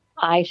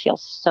I feel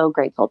so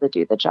grateful to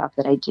do the job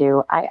that I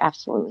do. I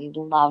absolutely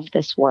love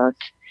this work.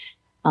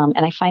 And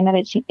I find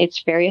that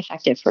it's very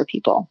effective for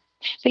people.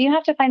 So you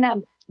have to find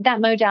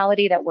that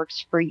modality that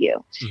works for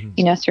you.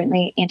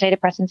 Certainly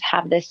antidepressants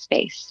have this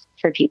space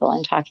for people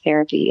in talk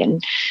therapy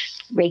and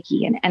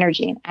Reiki and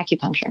energy and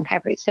acupuncture and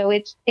chiropractic. So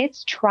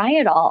it's try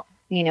it all,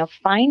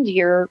 find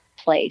your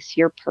place,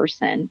 your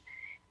person,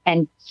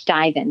 and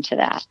dive into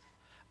that.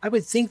 I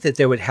would think that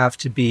there would have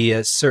to be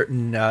a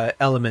certain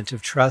element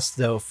of trust,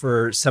 though,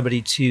 for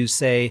somebody to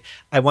say,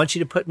 I want you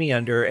to put me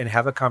under and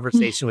have a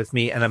conversation with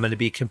me, and I'm going to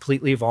be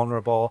completely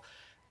vulnerable.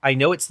 I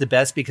know it's the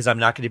best because I'm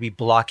not going to be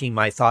blocking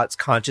my thoughts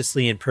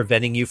consciously and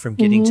preventing you from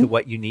getting to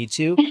what you need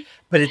to.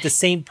 But at the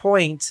same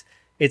point,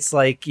 it's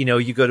like,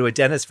 you go to a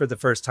dentist for the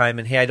first time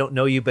and, hey, I don't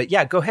know you, but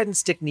yeah, go ahead and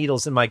stick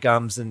needles in my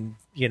gums and,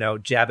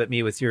 jab at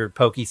me with your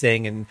pokey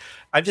thing. And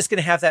I'm just going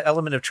to have that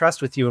element of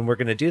trust with you and we're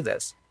going to do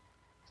this.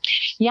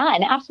 Yeah,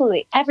 and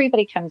absolutely.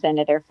 Everybody comes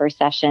into their first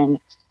session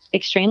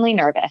extremely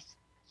nervous,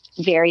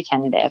 very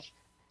tentative,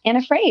 and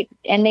afraid.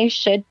 And they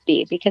should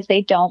be, because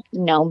they don't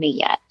know me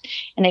yet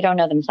and they don't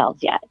know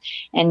themselves yet.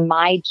 And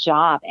my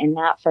job in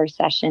that first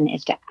session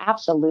is to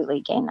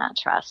absolutely gain that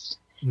trust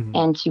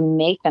and to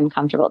make them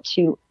comfortable,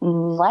 to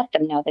let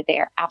them know that they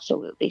are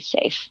absolutely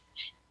safe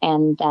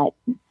and that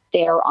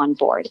they're on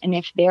board. And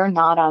if they're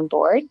not on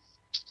board,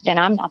 then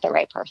I'm not the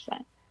right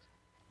person.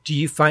 Do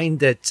you find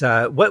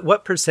that,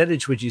 what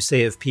percentage would you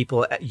say of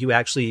people you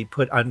actually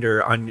put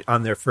under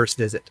on their first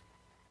visit?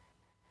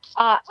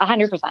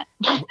 100%.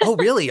 Oh,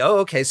 really? Oh,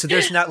 okay. So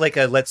there's not like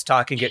a let's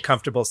talk and get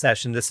comfortable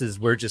session.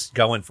 We're just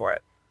going for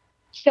it.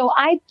 So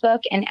I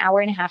book an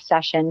 1.5-hour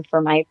session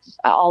for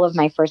all of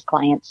my first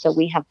clients. So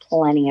we have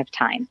plenty of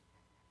time.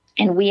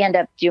 And we end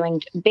up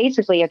doing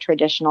basically a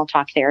traditional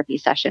talk therapy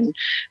session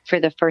for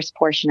the first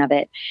portion of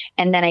it.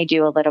 And then I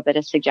do a little bit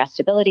of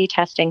suggestibility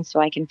testing so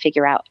I can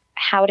figure out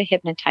how to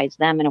hypnotize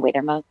them in a way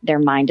their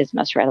mind is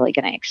most readily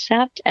going to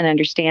accept and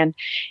understand.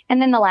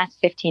 And then the last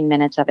 15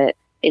 minutes of it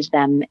is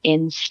them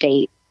in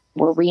state.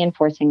 We're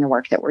reinforcing the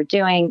work that we're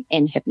doing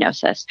in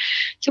hypnosis.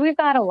 So we've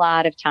got a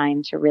lot of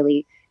time to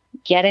really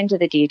get into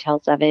the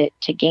details of it,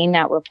 to gain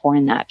that rapport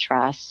and that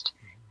trust,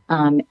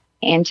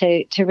 and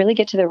to really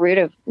get to the root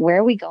of where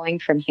are we going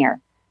from here.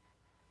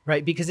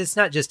 Right, because it's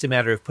not just a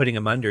matter of putting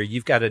them under.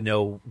 You've got to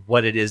know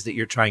what it is that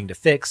you're trying to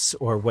fix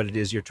or what it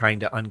is you're trying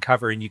to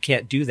uncover, and you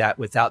can't do that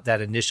without that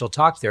initial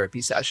talk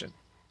therapy session.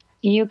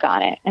 You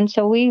got it. And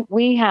so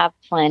we have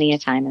plenty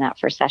of time in that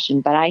first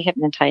session, but I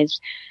hypnotize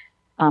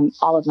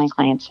all of my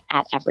clients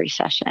at every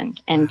session.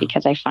 And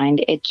because I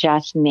find it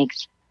just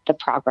makes the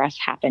progress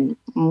happen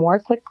more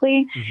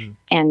quickly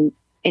and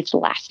it's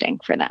lasting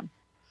for them.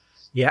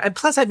 Yeah. And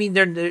plus, I mean,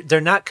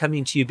 they're not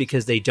coming to you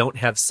because they don't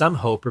have some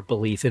hope or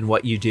belief in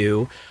what you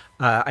do.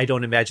 I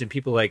don't imagine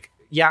people like,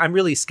 yeah, I'm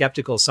really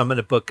skeptical, so I'm going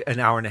to book an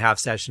 1.5-hour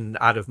session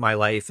out of my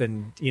life,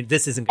 and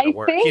this isn't going to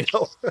work.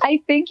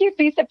 I think you'd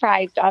be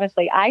surprised,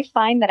 honestly. I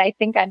find that I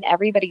think I'm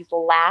everybody's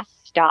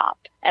last stop,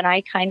 and I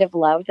kind of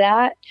love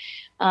that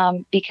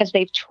because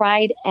they've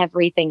tried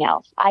everything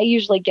else. I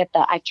usually get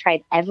I've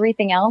tried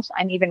everything else.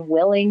 I'm even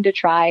willing to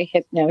try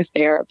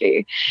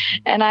hypnotherapy,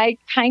 and I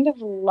kind of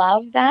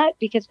love that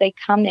because they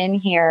come in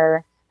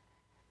here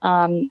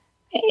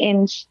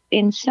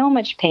in so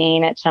much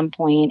pain at some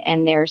point,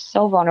 and they're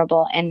so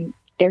vulnerable and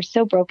they're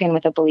so broken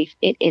with a belief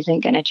it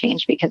isn't going to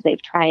change because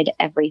they've tried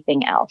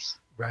everything else.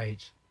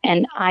 Right.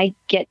 And I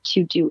get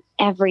to do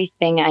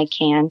everything I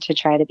can to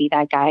try to be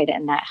that guide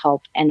and that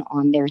help and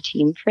on their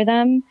team for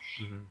them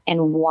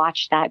and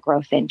watch that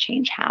growth and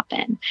change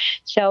happen.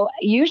 So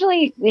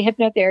usually the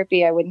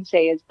hypnotherapy, I wouldn't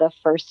say is the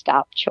first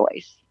stop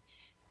choice.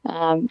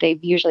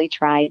 They've usually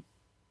tried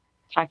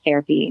talk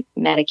therapy,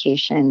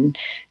 medication.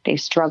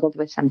 They've struggled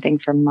with something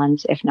for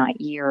months, if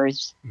not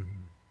years,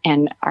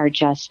 and are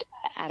just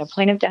at a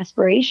point of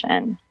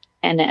desperation.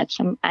 And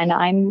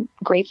I'm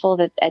grateful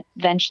that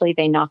eventually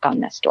they knock on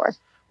this door.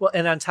 Well,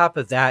 and on top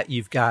of that,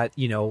 you've got, a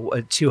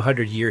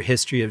 200-year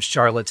history of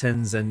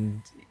charlatans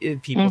and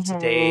people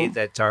today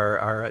that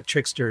are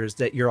tricksters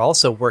that you're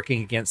also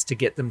working against to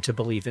get them to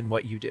believe in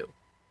what you do.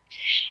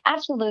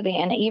 Absolutely.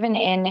 And even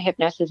in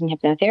hypnosis and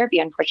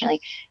hypnotherapy,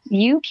 unfortunately,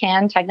 you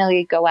can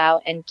technically go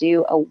out and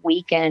do a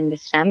weekend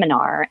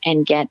seminar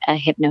and get a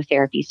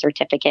hypnotherapy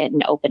certificate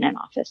and open an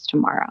office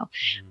tomorrow.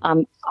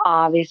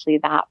 Obviously,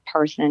 that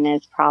person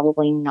is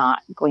probably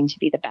not going to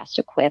be the best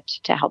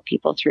equipped to help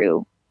people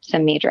through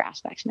some major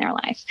aspects in their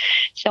lives.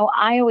 So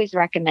I always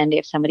recommend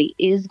if somebody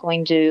is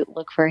going to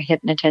look for a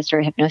hypnotist or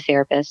a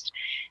hypnotherapist,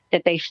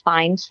 that they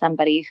find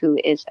somebody who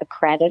is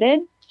accredited,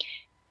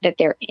 that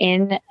they're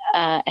in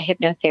a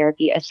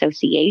hypnotherapy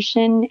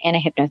association and a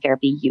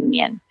hypnotherapy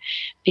union,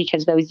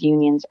 because those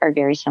unions are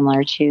very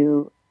similar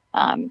to,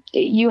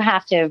 you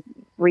have to have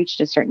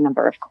reached a certain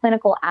number of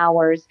clinical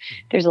hours.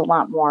 There's a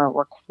lot more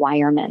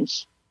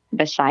requirements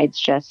besides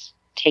just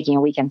taking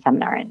a weekend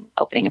seminar and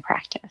opening a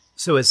practice.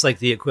 So it's like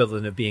the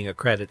equivalent of being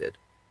accredited.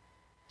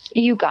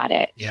 You got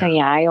it. Yeah. So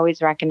I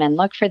always recommend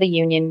look for the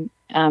union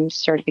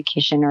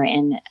certification or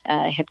in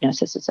a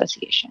hypnosis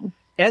association.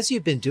 As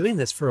you've been doing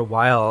this for a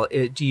while,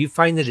 do you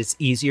find that it's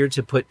easier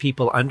to put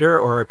people under,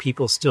 or are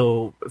people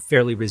still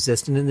fairly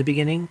resistant in the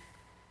beginning?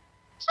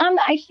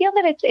 I feel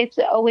that it's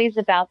always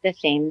about the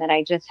same, that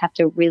I just have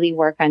to really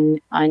work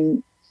on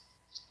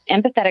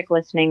empathetic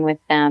listening with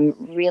them,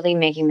 really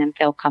making them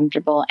feel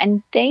comfortable.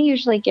 And they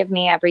usually give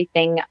me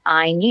everything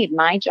I need.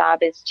 My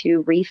job is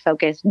to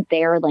refocus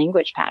their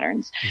language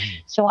patterns.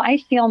 So I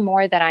feel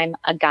more that I'm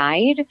a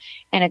guide.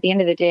 And at the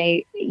end of the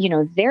day,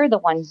 they're the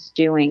ones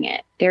doing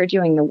it. They're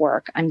doing the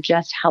work. I'm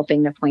just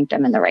helping to point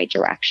them in the right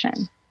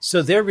direction.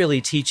 So they're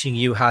really teaching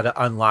you how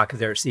to unlock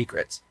their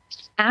secrets.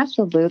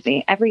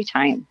 Absolutely. Every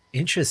time.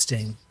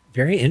 Interesting.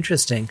 Very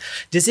interesting.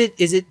 Is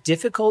it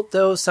difficult,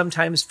 though,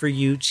 sometimes for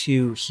you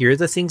to hear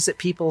the things that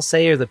people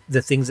say or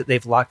the things that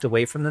they've locked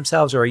away from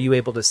themselves, or are you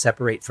able to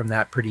separate from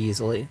that pretty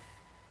easily?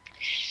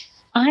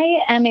 I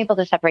am able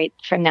to separate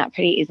from that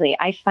pretty easily.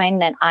 I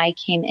find that I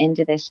came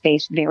into this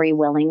space very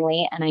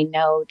willingly, and I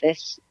know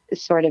this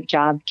sort of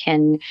job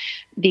can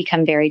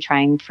become very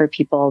trying for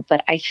people,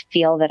 but I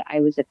feel that I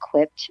was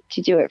equipped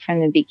to do it from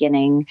the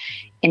beginning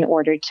in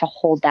order to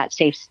hold that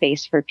safe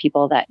space for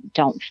people that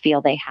don't feel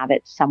they have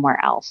it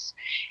somewhere else.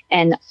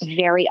 And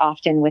very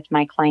often with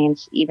my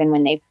clients, even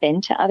when they've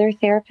been to other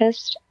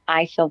therapists,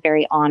 I feel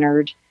very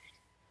honored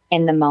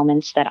in the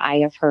moments that I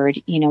have heard,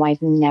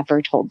 I've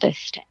never told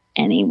this to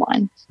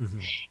anyone.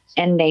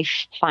 And they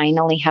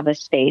finally have a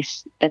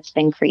space that's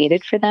been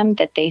created for them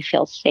that they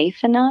feel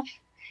safe enough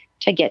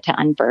to get to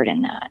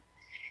unburden that.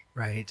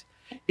 Right.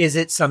 Is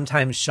it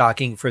sometimes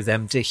shocking for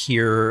them to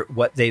hear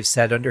what they've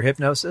said under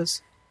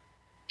hypnosis?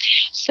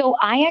 So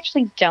I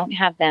actually don't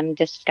have them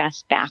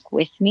discuss back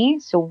with me.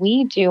 So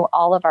we do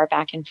all of our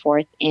back and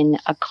forth in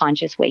a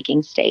conscious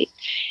waking state.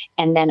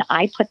 And then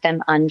I put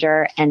them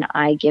under and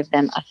I give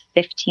them a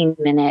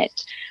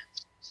 15-minute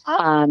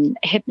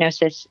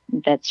hypnosis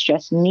that's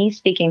just me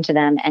speaking to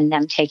them and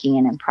them taking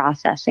in and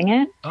processing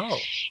it. Oh.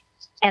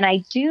 And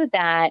I do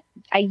that.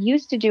 I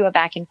used to do a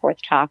back and forth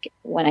talk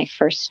when I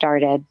first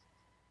started.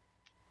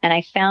 And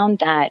I found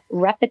that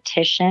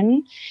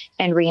repetition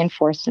and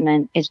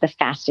reinforcement is the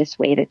fastest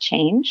way to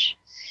change.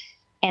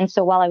 And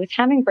so while I was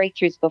having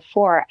breakthroughs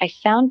before, I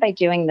found by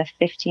doing the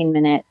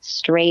 15-minute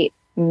straight,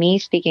 me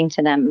speaking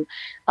to them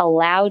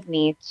allowed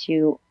me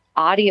to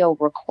audio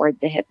record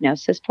the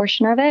hypnosis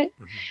portion of it,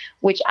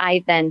 which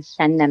I then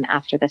send them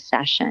after the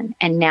session.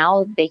 And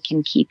now they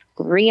can keep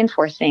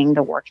reinforcing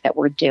the work that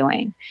we're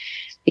doing.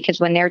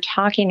 Because when they're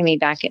talking to me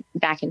back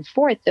and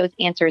forth, those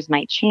answers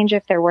might change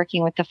if they're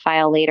working with the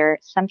file later.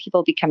 Some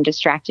people become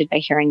distracted by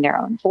hearing their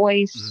own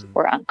voice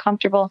or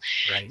uncomfortable.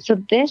 Right. So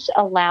this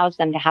allows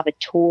them to have a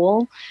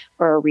tool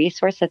or a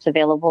resource that's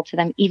available to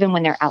them even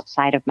when they're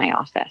outside of my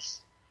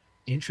office.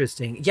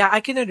 Interesting. Yeah, I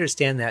can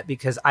understand that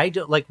because I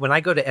don't like when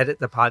I go to edit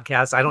the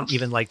podcast, I don't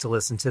even like to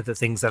listen to the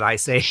things that I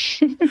say.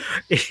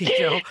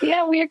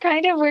 Yeah, we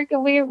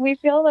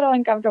feel a little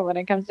uncomfortable when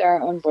it comes to our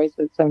own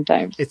voices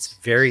sometimes. It's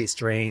very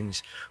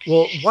strange.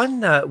 Well,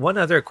 one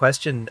other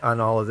question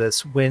on all of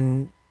this: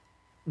 when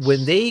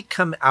they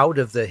come out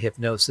of the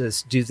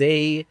hypnosis, do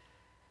they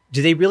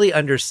really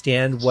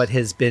understand what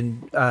has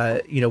been,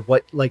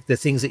 what like the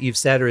things that you've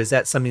said, or is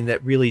that something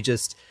that really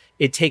just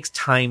it takes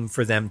time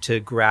for them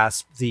to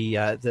grasp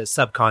the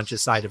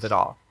subconscious side of it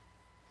all?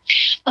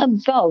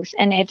 Both.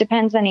 And it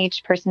depends on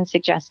each person's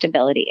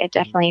suggestibility. It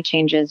definitely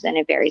changes and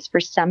it varies. For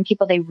some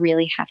people, they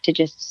really have to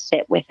just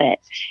sit with it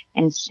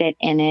and sit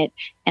in it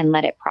and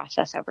let it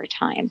process over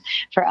time.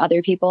 For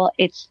other people,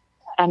 it's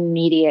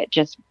immediate,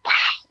 just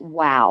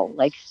wow,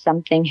 like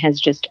something has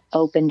just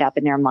opened up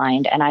in their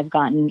mind. And I've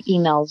gotten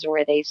emails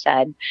where they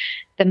said,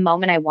 the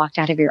moment I walked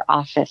out of your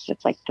office,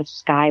 it's like the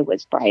sky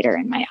was brighter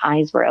and my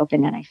eyes were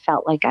open and I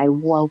felt like I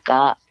woke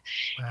up.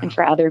 Wow. And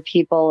for other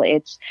people,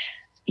 it's,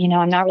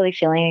 I'm not really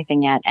feeling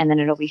anything yet. And then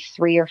it'll be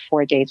 3 or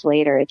 4 days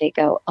later, they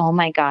go, oh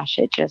my gosh,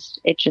 it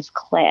just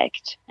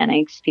clicked. And I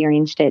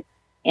experienced it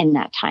in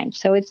that time.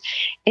 So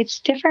it's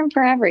different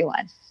for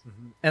everyone.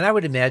 Mm-hmm. And I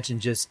would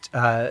imagine just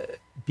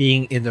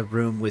being in the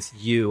room with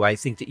you, I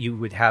think that you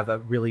would have a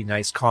really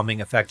nice calming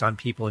effect on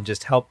people and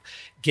just help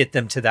get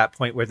them to that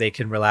point where they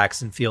can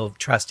relax and feel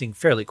trusting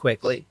fairly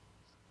quickly.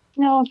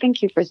 No,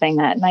 thank you for saying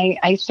that. And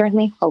I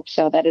certainly hope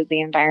so. That is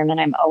the environment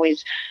I'm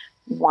always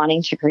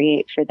wanting to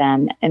create for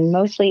them. And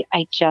mostly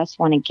I just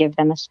want to give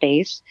them a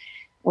space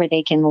where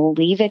they can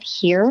leave it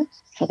here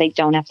so they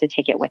don't have to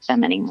take it with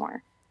them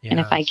anymore. Yeah. And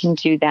if I can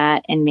do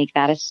that and make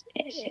that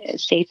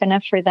safe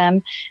enough for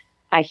them,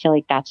 I feel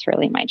like that's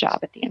really my job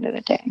at the end of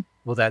the day.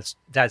 Well,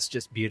 that's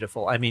just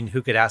beautiful. I mean,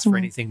 who could ask for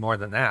anything more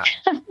than that?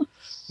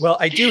 Well,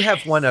 I do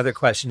have one other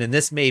question, and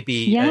this may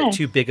be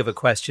too big of a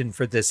question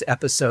for this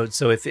episode.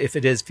 So if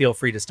it is, feel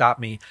free to stop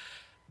me.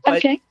 But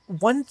okay.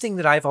 One thing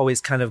that I've always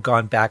kind of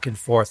gone back and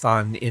forth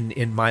on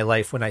in my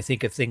life when I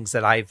think of things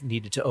that I've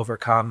needed to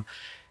overcome,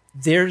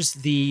 there's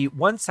the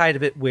one side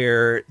of it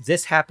where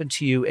this happened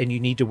to you and you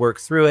need to work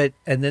through it.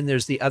 And then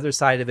there's the other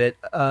side of it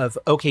of,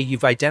 okay,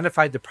 you've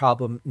identified the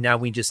problem. Now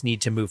we just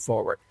need to move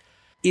forward.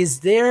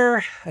 Is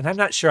there, and I'm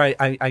not sure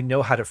I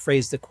know how to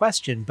phrase the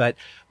question, but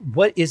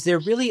is there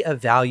really a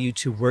value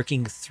to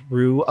working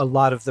through a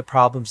lot of the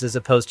problems as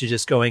opposed to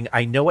just going,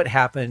 I know what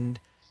happened.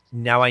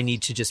 Now I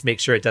need to just make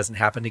sure it doesn't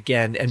happen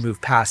again and move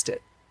past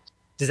it.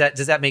 Does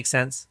that make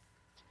sense?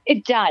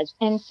 It does.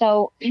 And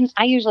so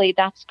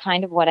that's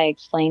kind of what I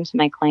explain to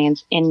my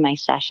clients in my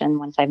session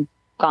once I've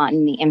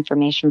gotten the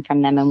information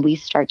from them and we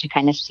start to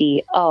kind of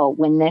see,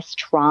 when this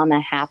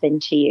trauma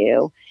happened to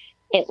you,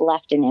 it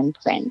left an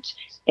imprint.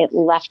 It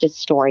left a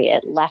story.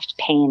 It left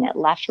pain. It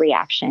left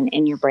reaction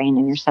in your brain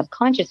and your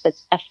subconscious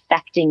that's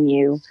affecting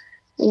you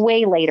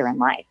way later in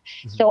life.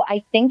 Mm-hmm. So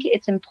I think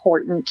it's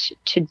important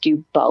to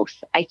do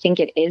both. I think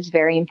it is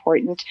very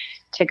important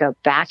to go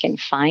back and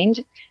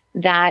find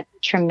that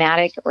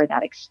traumatic or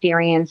that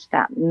experience,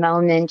 that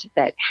moment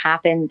that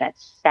happened that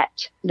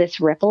set this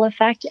ripple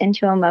effect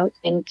into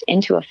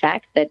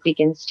effect that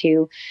begins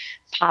to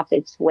pop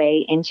its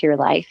way into your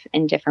life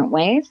in different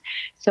ways.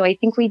 So I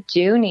think we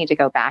do need to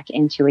go back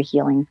into a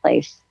healing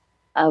place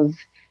of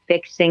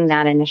fixing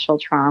that initial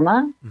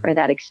trauma or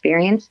that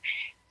experience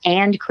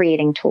and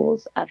creating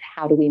tools of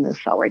how do we move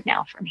forward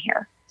now from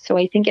here. So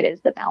I think it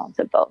is the balance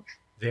of both.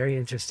 Very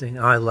interesting.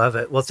 Oh, I love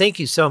it. Well, thank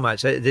you so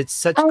much. It's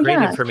such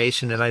great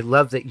information. And I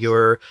love that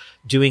you're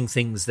doing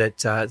things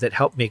that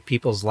help make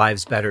people's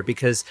lives better,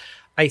 because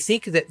I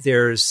think that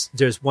there's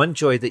one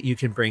joy that you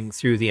can bring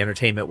through the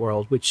entertainment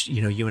world, which,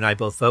 you and I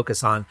both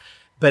focus on.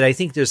 But I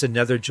think there's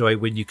another joy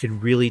when you can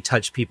really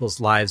touch people's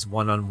lives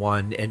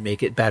one-on-one and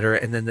make it better.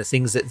 And then the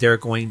things that they're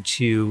going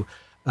to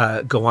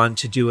go on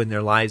to do in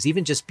their lives,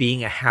 even just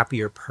being a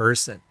happier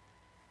person,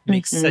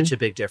 makes such a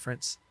big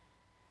difference.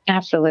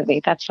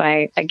 Absolutely. That's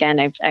why,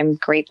 again, I'm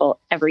grateful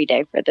every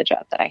day for the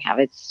job that I have.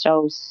 It's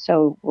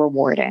so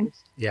rewarding.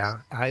 Yeah,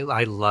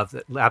 I love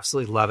it.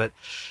 Absolutely love it.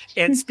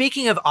 And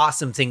speaking of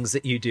awesome things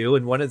that you do,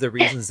 and one of the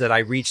reasons that I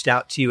reached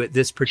out to you at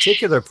this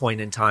particular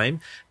point in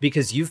time,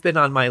 because you've been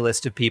on my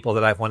list of people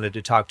that I've wanted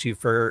to talk to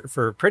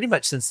for pretty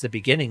much since the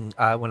beginning,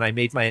 when I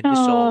made my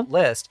initial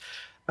list.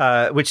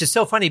 Which is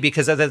so funny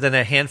because other than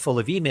a handful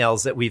of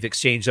emails that we've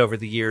exchanged over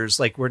the years,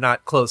 like we're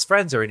not close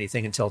friends or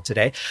anything until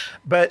today.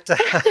 But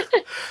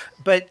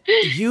but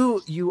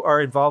you are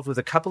involved with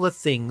a couple of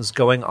things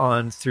going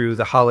on through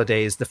the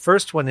holidays. The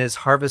first one is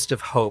Harvest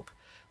of Hope.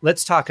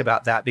 Let's talk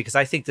about that because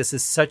I think this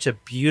is such a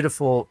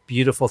beautiful,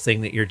 beautiful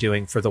thing that you're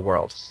doing for the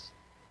world.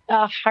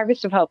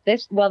 Harvest of Hope.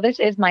 This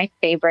is my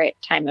favorite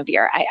time of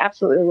year. I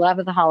absolutely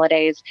love the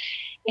holidays.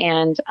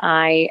 And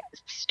I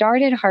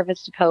started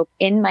Harvest of Hope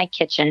in my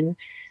kitchen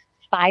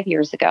 5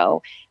 years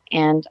ago.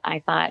 And I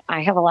thought,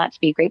 I have a lot to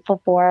be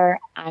grateful for.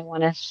 I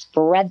want to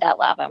spread that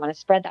love. I want to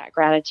spread that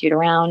gratitude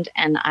around.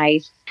 And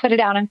I put it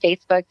out on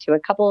Facebook to a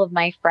couple of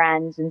my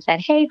friends and said,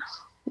 hey,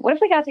 what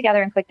if we got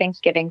together and cooked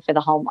Thanksgiving for the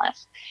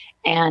homeless?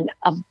 And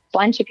a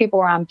bunch of people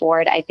were on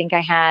board. I think I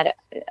had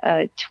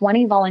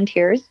 20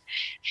 volunteers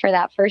for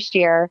that first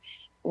year.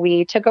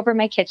 We took over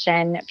my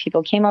kitchen.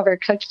 People came over,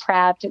 cooked,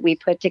 prepped. We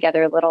put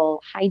together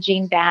little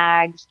hygiene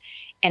bags.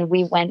 And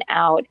we went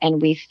out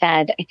and we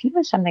fed, I think it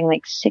was something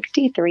like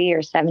 63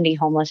 or 70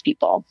 homeless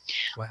people.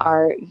 Wow.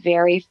 Our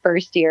very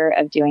first year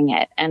of doing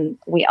it. And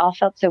we all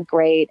felt so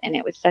great. And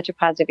it was such a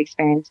positive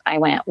experience. I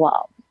went,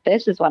 well,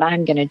 this is what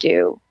I'm going to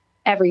do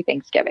every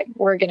Thanksgiving.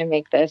 We're going to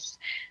make this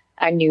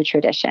a new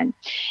tradition.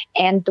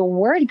 And the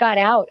word got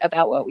out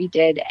about what we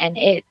did, and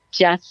it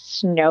just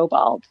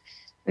snowballed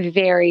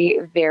very,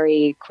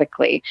 very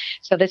quickly.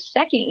 So the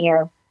second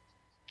year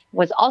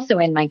was also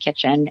in my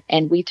kitchen,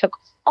 and we took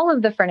all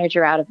of the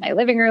furniture out of my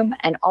living room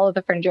and all of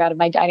the furniture out of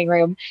my dining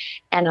room.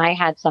 And I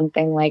had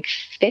something like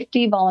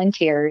 50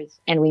 volunteers,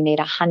 and we made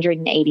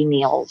 180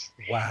 meals.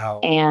 Wow.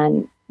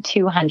 And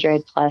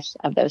 200 plus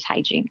of those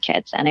hygiene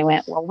kits. And I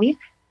went, well,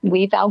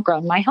 we've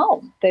outgrown my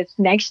home. This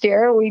next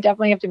year, we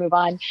definitely have to move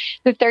on.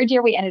 The third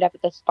year, we ended up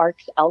at the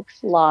Sparks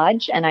Elks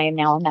Lodge, and I am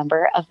now a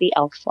member of the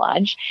Elks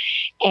Lodge.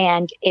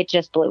 And it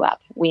just blew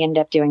up. We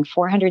ended up doing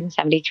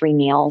 473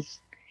 meals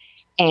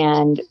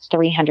and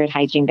 300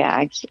 hygiene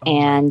bags. Oh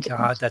and my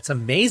God, that's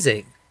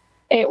amazing.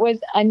 It was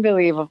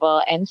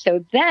unbelievable. And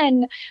so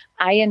then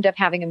I ended up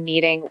having a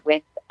meeting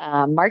with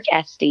Mark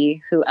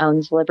Esty, who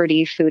owns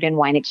Liberty Food and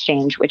Wine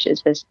Exchange, which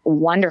is this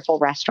wonderful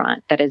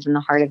restaurant that is in the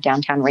heart of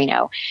downtown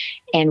Reno.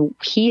 And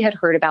he had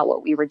heard about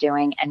what we were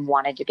doing and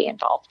wanted to be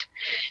involved.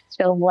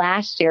 So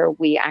last year,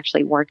 we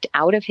actually worked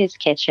out of his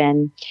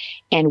kitchen,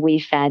 and we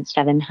fed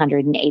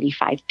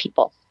 785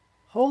 people.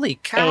 Holy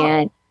cow.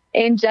 And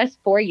in just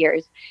 4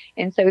 years.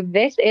 And so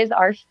this is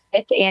our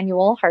 5th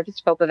annual Harvest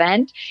of Hope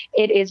event.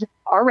 It is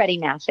already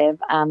massive.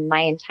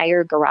 My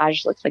entire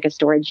garage looks like a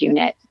storage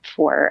unit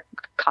for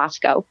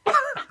Costco.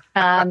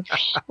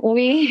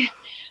 We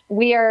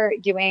are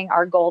doing,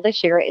 our goal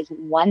this year is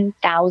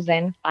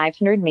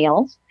 1,500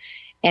 meals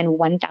and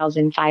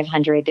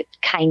 1,500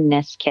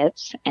 kindness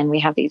kits. And we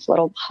have these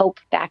little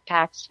hope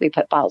backpacks. We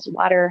put bottles of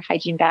water,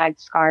 hygiene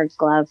bags, scarves,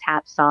 gloves,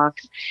 hats,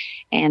 socks.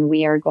 And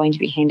we are going to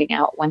be handing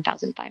out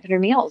 1,500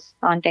 meals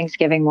on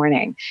Thanksgiving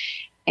morning.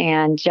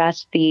 And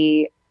just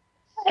the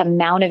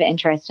amount of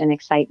interest and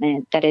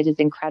excitement that it is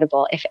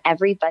incredible. If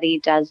everybody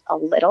does a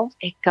little,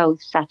 it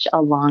goes such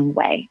a long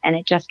way. And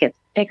it just gets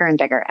bigger and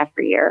bigger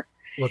every year.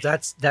 Well,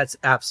 that's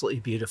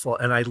absolutely beautiful.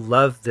 And I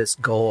love this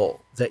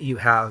goal that you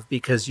have,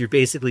 because you're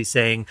basically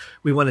saying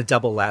we want to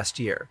double last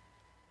year.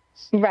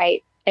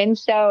 Right. And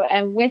so,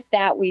 and with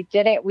that, we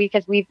did it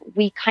because we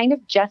kind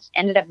of just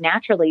ended up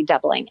naturally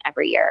doubling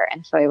every year.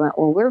 And so I went,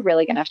 well, we're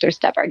really going to have to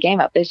step our game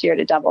up this year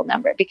to double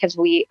number, because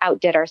we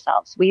outdid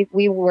ourselves. We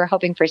were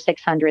hoping for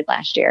 600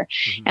 last year,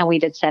 and we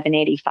did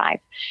 785.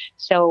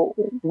 So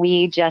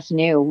we just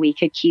knew we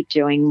could keep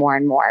doing more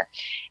and more.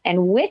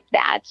 And with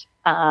that,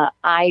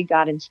 I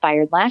got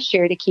inspired last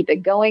year to keep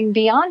it going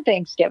beyond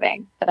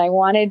Thanksgiving, but I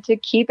wanted to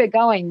keep it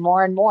going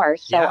more and more.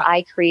 So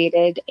I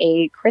created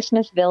a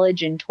Christmas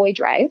Village and Toy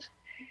Drive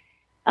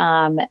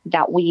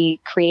that we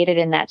created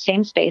in that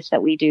same space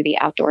that we do the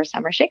Outdoor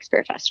Summer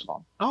Shakespeare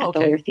Festival at the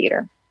Lear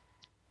Theater.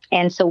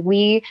 And so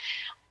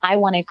I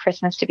wanted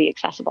Christmas to be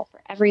accessible for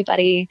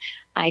everybody.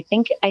 I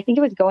think it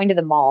was going to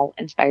the mall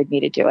inspired me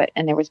to do it.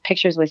 And there was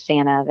pictures with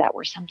Santa that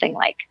were something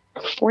like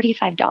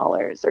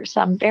 $45 or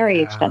some very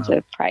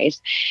expensive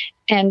price.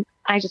 And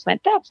I just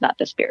went, that's not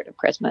the spirit of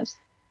Christmas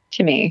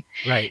to me.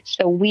 Right.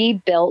 So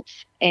we built,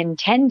 in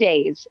 10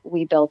 days,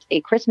 we built a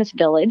Christmas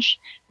village.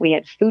 We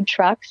had food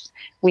trucks.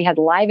 We had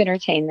live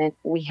entertainment.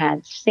 We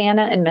had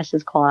Santa and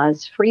Mrs.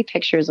 Claus, free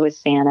pictures with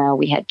Santa.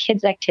 We had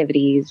kids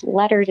activities,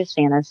 letter to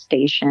Santa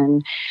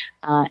station.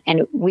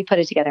 And we put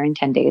it together in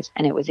 10 days,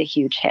 and it was a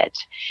huge hit.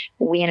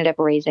 We ended up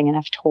raising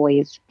enough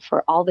toys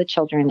for all the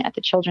children at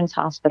the Children's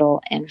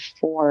Hospital and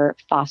for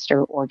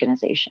foster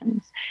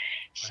organizations.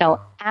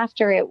 So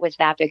after it was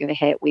that big of a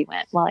hit, we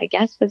went, well, I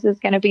guess this is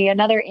going to be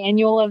another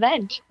annual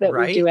event that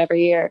we do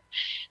every year.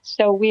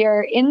 So we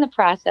are in the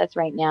process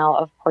right now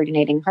of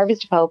coordinating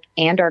Harvest of Hope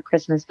and our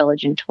Christmas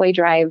Village and Toy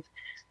Drive.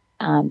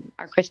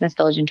 Our Christmas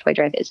Village and Toy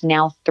Drive is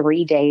now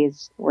 3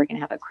 days. We're going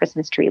to have a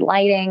Christmas tree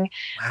lighting.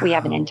 Wow. We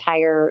have an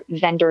entire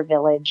vendor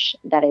village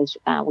that is,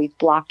 we've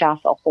blocked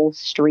off a whole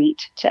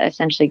street to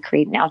essentially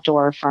create an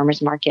outdoor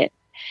farmers market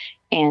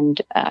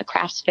and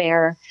crafts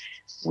fair.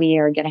 We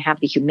are going to have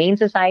the Humane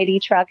Society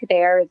truck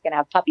there. It's going to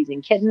have puppies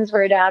and kittens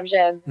for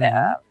adoption.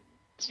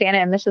 Santa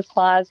and Mrs.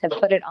 Claus have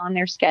put it on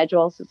their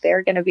schedule, so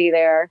they're going to be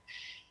there.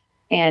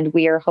 And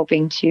we are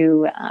hoping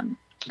to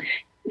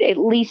at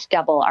least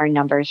double our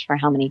numbers for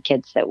how many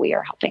kids that we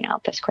are helping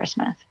out this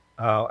Christmas.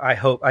 Oh,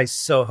 I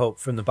so hope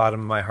from the bottom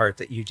of my heart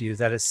that you do.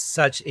 That is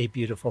such a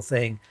beautiful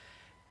thing.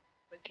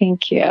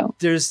 Thank you.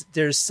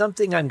 There's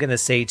something I'm going to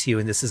say to you,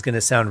 and this is going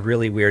to sound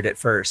really weird at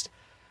first.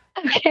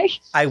 Okay.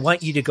 I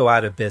want you to go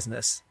out of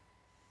business.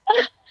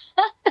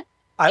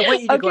 I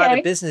want you to go out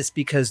of business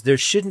because there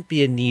shouldn't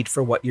be a need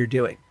for what you're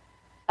doing.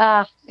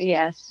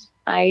 Yes,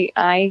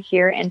 I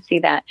hear and see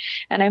that.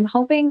 And I'm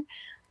hoping,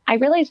 I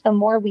realize the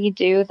more we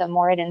do, the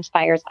more it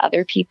inspires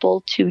other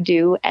people to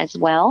do as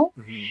well.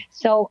 Mm-hmm.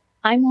 So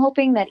I'm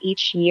hoping that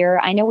each year,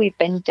 I know we've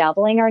been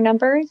doubling our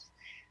numbers,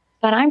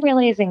 but I'm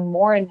realizing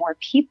more and more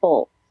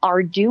people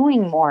are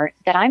doing more,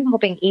 that I'm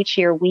hoping each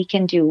year we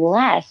can do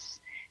less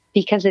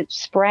because it's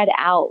spread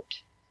out.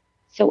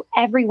 So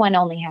everyone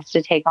only has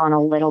to take on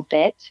a little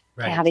bit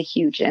to have a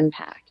huge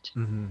impact.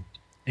 Mm-hmm.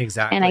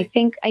 Exactly. And I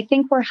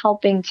think we're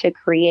helping to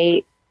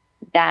create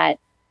that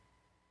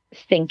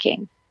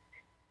thinking.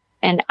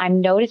 And I'm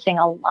noticing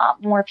a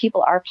lot more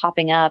people are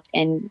popping up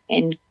and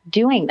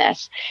doing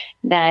this,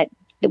 that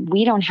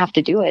we don't have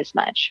to do as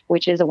much,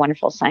 which is a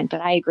wonderful sign. But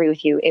I agree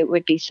with you. It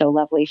would be so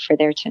lovely for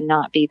there to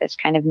not be this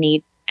kind of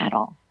need at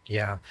all.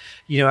 Yeah.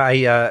 You know,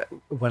 I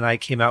when I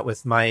came out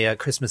with my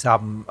Christmas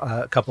album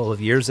a couple of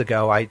years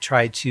ago, I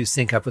tried to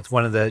sync up with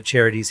one of the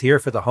charities here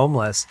for the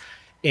homeless.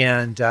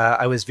 And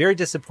I was very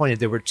disappointed.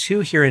 There were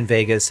 2 here in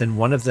Vegas, and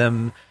one of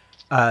them,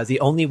 the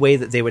only way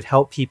that they would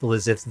help people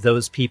is if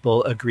those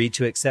people agreed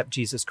to accept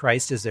Jesus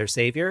Christ as their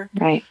savior.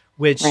 Right.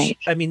 Which,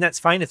 I mean, that's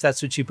fine if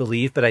that's what you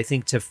believe, but I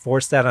think to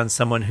force that on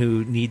someone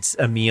who needs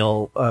a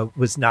meal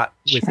was not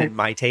within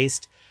my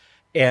taste.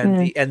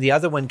 And the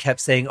other one kept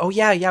saying, oh,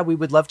 yeah, we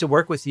would love to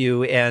work with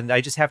you. And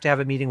I just have to have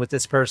a meeting with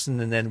this person.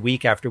 And then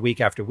week after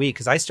week after week,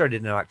 because I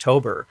started in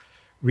October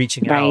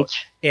reaching out,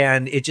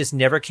 and it just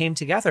never came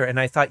together. And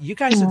I thought, you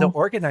guys are the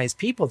organized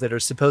people that are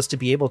supposed to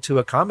be able to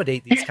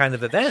accommodate these kind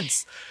of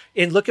events.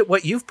 And look at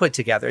what you've put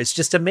together. It's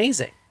just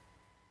amazing.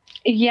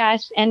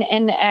 Yes.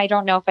 And I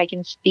don't know if I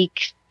can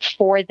speak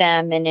for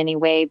them in any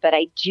way, but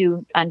I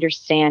do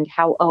understand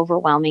how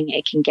overwhelming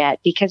it can get,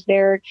 because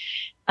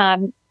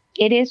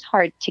it is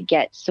hard to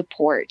get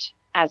support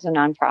as a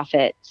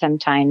nonprofit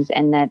sometimes,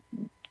 and that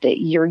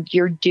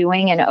you're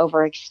doing and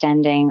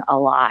overextending a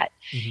lot,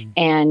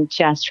 and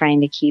just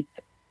trying to keep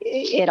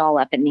it all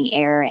up in the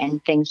air,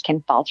 and things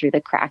can fall through the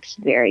cracks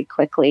very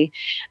quickly.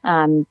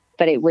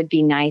 But it would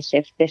be nice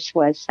if this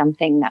was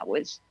something that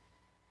was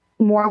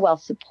more well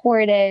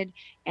supported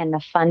and the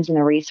funds and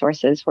the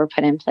resources were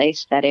put in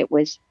place, that it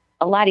was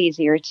a lot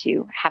easier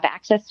to have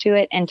access to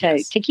it and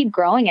to keep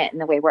growing it in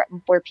the way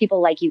where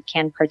people like you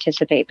can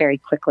participate very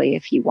quickly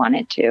if you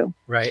wanted to.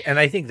 Right. And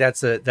I think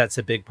that's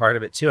a big part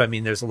of it too. I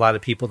mean, there's a lot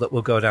of people that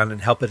will go down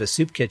and help at a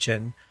soup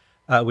kitchen,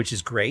 which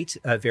is great,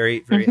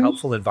 very, very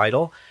helpful and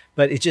vital.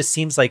 But it just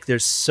seems like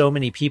there's so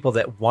many people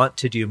that want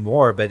to do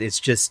more, but it's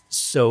just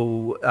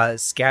so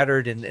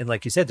scattered. And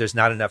like you said, there's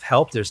not enough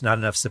help. There's not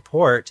enough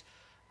support.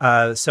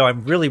 So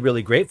I'm really,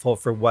 really grateful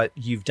for what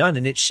you've done.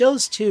 And it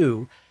shows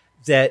too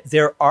that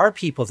there are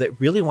people that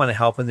really want to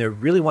help and they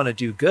really want to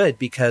do good,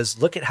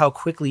 because look at how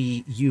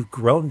quickly you've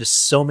grown to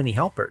so many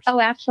helpers. Oh,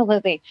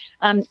 absolutely.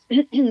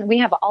 We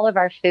have all of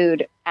our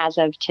food as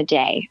of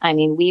today. I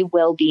mean, we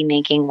will be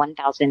making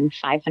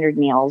 1,500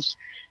 meals.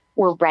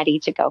 We're ready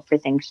to go for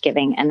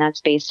Thanksgiving. And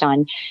that's based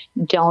on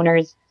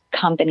donors,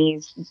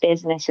 companies,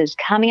 businesses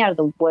coming out of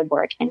the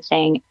woodwork and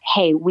saying,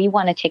 hey, we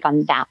want to take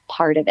on that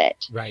part of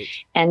it. Right.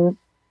 And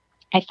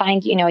I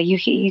find,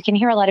 you can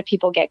hear a lot of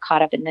people get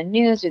caught up in the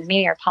news with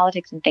media or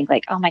politics and think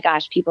like, oh my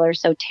gosh, people are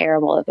so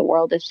terrible. The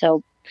world is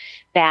so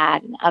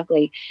bad and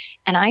ugly.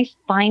 And I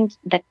find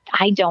that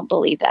I don't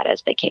believe that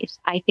is the case.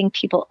 I think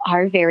people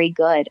are very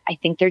good. I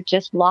think they're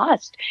just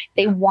lost.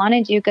 They want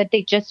to do good.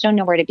 They just don't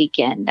know where to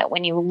begin. That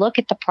when you look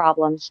at the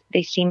problems,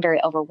 they seem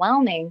very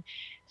overwhelming.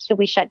 So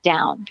we shut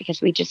down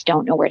because we just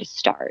don't know where to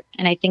start.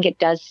 And I think it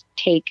does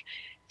take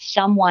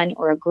someone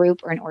or a group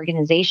or an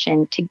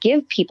organization to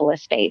give people a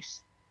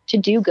space to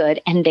do good,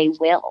 and they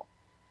will.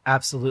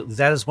 Absolutely.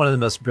 That is one of the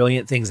most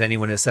brilliant things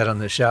anyone has said on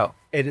the show.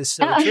 It is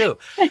so true.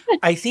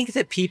 I think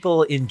that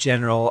people in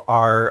general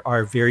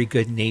are very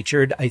good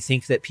natured. I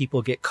think that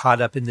people get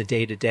caught up in the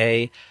day to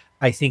day.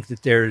 I think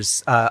that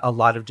there's a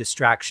lot of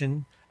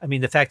distraction. I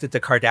mean, the fact that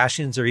the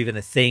Kardashians are even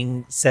a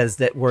thing says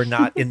that we're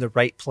not in the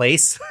right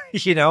place,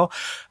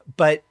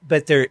 but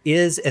there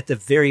is, at the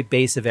very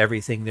base of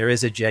everything, there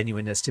is a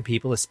genuineness to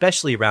people,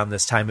 especially around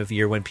this time of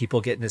year when people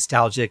get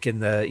nostalgic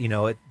and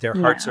their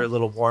hearts are a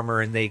little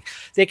warmer, and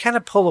they kind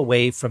of pull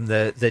away from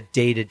the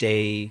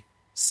day-to-day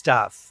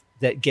stuff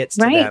that gets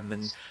to them.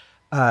 And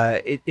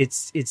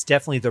it's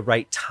definitely the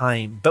right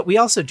time, but we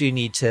also do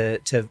need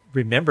to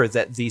remember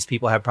that these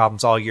people have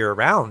problems all year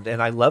round.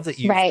 And I love that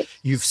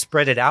you've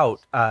spread it out.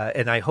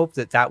 And I hope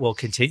that will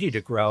continue to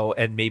grow,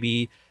 and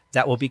maybe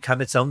that will become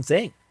its own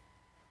thing.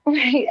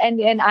 Right.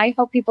 And I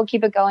hope people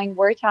keep it going.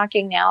 We're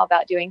talking now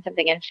about doing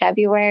something in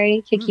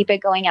February to keep it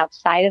going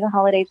outside of the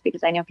holidays,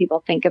 because I know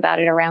people think about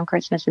it around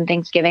Christmas and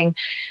Thanksgiving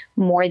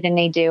more than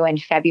they do.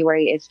 And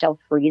February is still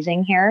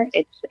freezing here.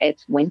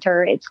 It's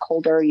winter. It's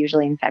colder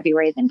usually in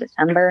February than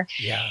December.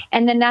 Yeah.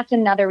 And then that's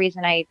another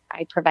reason I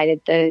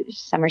provided the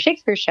Summer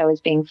Shakespeare Show as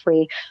being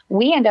free.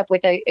 We end up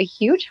with a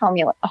huge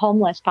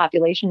homeless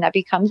population that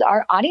becomes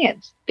our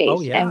audience base. Oh,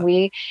 yeah. And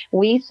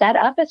we set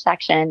up a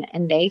section,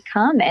 and they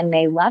come and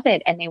they love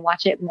it, and they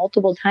watch it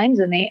multiple times,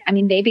 and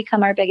they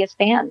become our biggest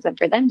fans. And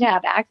for them to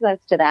have access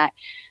to that,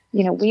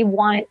 we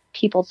want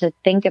people to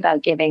think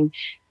about giving,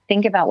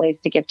 think about ways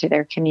to give to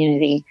their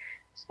community,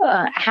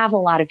 have a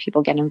lot of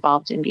people get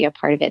involved and be a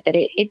part of it, that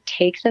it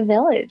takes a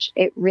village.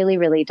 It really,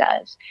 really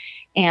does.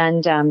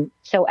 And and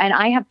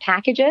I have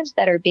packages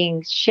that are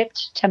being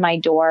shipped to my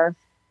door.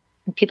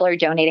 People are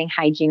donating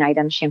hygiene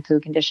items, shampoo,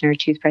 conditioner,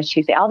 toothbrush,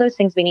 Tuesday, all those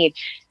things we need.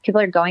 People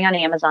are going on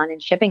Amazon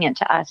and shipping it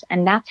to us.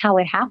 And that's how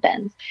it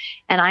happens.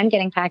 And I'm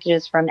getting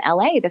packages from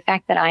LA. The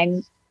fact that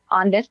I'm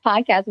on this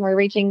podcast and we're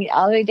reaching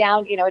all the way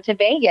down, to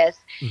Vegas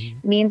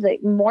means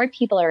that more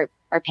people are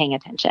paying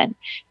attention.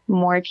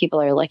 More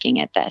people are looking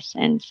at this.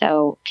 And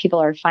so people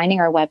are finding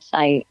our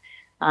website.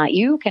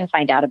 You can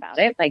find out about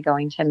it by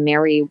going to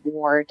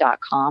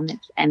merrywar.com.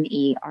 It's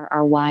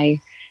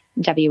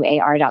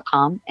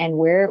MERRYWAR.com. And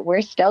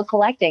we're still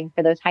collecting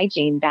for those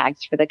hygiene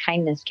bags, for the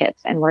kindness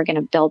kits. And we're going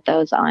to build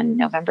those on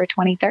November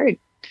 23rd.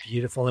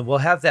 Beautiful. And we'll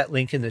have that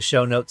link in the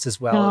show notes as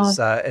well.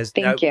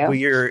 Thank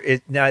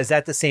you. Now, is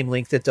that the same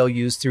link that they'll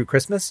use through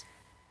Christmas?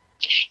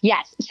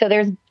 Yes. So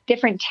there's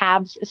different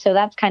tabs. So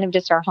that's kind of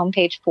just our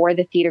homepage for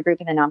the theater group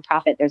and the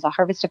nonprofit. There's a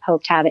Harvest of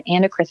Hope tab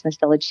and a Christmas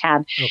Village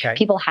tab. Okay.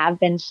 People have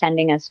been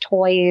sending us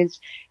toys,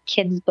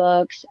 kids'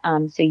 books.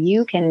 So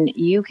you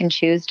can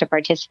choose to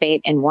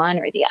participate in one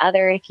or the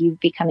other if you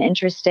become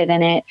interested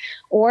in it,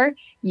 or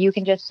you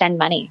can just send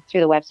money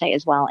through the website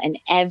as well. And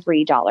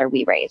every dollar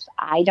we raise,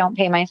 I don't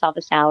pay myself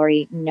a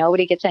salary.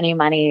 Nobody gets any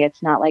money.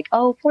 It's not like,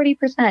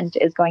 40%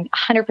 is going,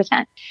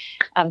 100%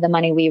 of the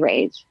money we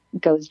raise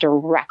goes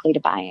directly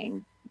to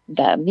buying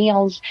the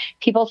meals.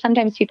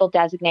 Sometimes people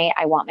designate,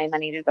 I want my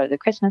money to go to the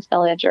Christmas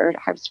Village or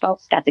Harvest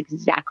Folk. That's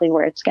exactly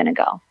where it's going to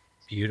go.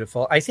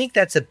 Beautiful. I think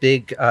that's a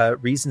big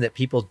reason that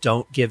people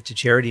don't give to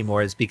charity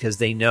more, is because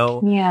they know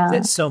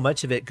that so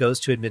much of it goes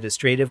to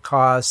administrative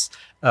costs,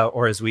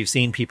 or as we've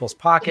seen, people's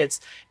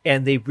pockets,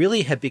 and they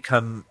really have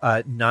become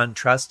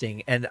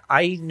non-trusting. And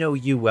I know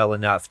you well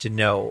enough to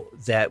know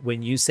that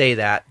when you say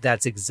that,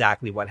 that's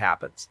exactly what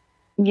happens.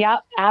 Yep,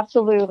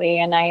 absolutely.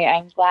 And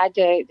I'm glad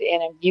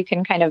and you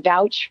can kind of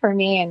vouch for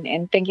me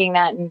and thinking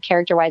that and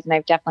character-wise. And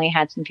I've definitely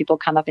had some people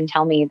come up and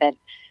tell me that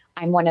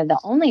I'm one of the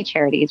only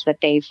charities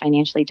that they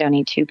financially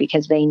donate to,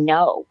 because they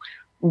know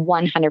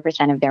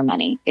 100% of their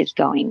money is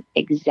going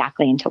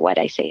exactly into what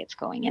I say it's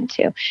going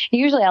into.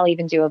 Usually I'll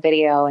even do a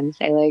video and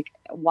say, like,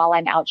 while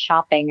I'm out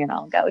shopping, and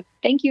I'll go,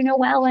 thank you,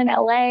 Noelle in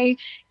LA,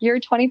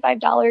 your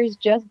 $25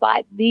 just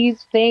bought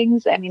these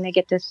things. I mean, they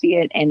get to see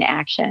it in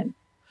action.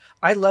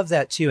 I love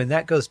that too. And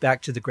that goes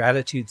back to the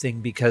gratitude thing,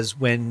 because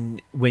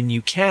when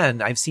you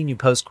can, I've seen you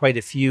post quite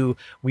a few,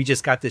 we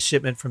just got this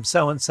shipment from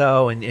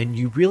so-and-so, and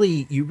you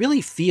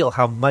really feel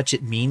how much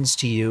it means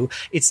to you.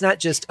 It's not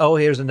just,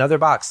 here's another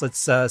box,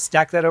 let's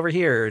stack that over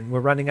here, and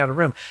we're running out of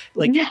room.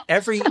 Like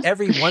every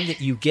one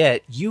that you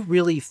get, you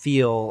really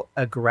feel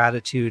a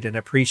gratitude and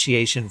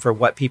appreciation for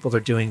what people are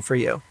doing for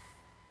you.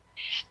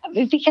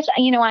 Because,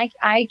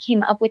 I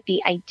came up with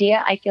the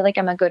idea. I feel like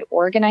I'm a good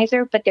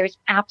organizer, but there's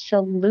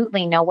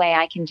absolutely no way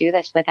I can do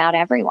this without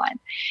everyone.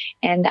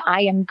 And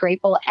I am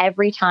grateful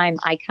every time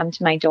I come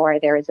to my door.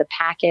 There is a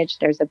package,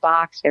 there's a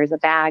box, there's a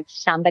bag,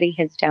 somebody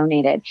has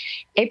donated.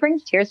 It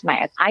brings tears to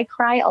my eyes. I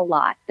cry a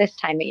lot this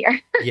time of year.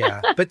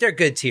 Yeah, but they're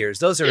good tears.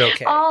 Those are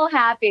okay. All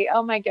happy.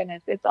 Oh my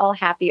goodness. It's all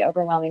happy,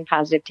 overwhelming,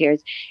 positive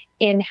tears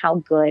in how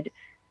good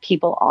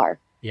people are.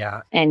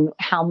 Yeah. And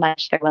how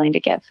much they're willing to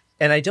give.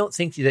 And I don't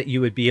think that you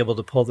would be able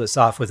to pull this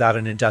off without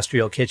an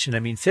industrial kitchen. I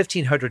mean,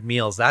 1,500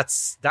 meals,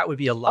 that would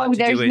be a lot to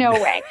do. Oh, there's no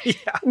way. Yeah.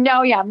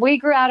 No, yeah. We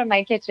grew out of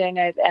my kitchen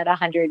at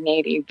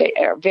 180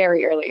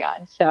 very early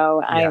on.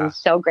 So I am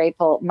so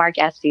grateful. Mark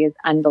Esty is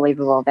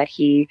unbelievable that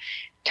he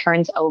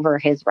turns over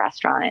his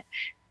restaurant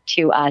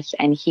to us,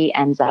 and he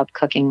ends up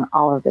cooking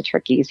all of the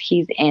turkeys.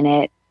 He's in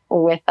it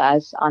with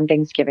us on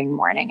Thanksgiving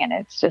morning, and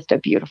it's just a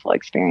beautiful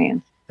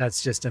experience.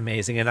 That's just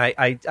amazing. And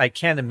I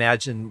can't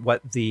imagine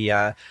what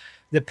the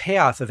the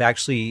payoff of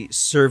actually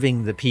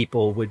serving the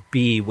people would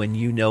be when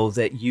you know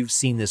that you've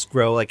seen this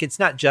grow. Like, it's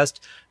not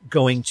just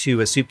going to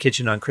a soup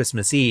kitchen on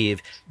Christmas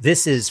Eve.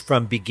 This is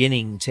from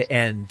beginning to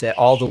end, that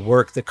all the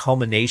work, the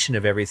culmination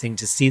of everything,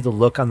 to see the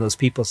look on those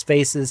people's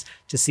faces,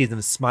 to see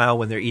them smile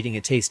when they're eating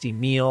a tasty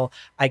meal.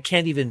 I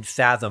can't even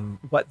fathom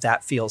what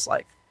that feels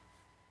like.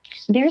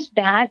 There's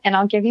that. And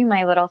I'll give you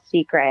my little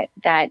secret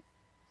that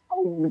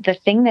the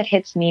thing that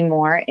hits me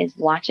more is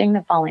watching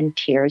the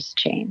volunteers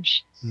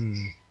change.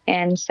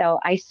 And so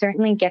I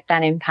certainly get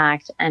that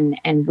impact.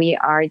 And we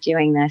are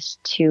doing this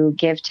to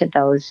give to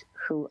those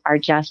who are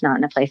just not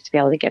in a place to be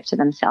able to give to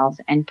themselves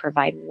and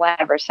provide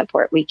whatever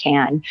support we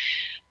can.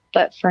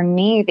 But for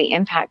me, the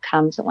impact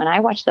comes when I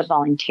watch the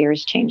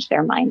volunteers change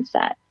their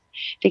mindset,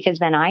 because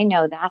then I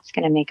know that's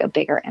going to make a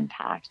bigger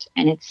impact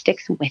and it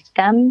sticks with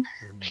them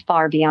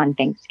far beyond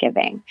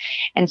Thanksgiving.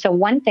 And so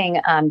one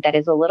thing that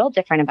is a little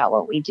different about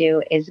what we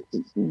do is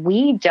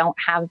we don't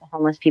have the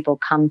homeless people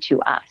come to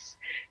us.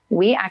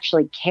 We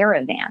actually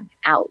caravan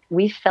out.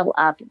 We fill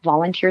up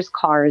volunteers'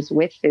 cars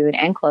with food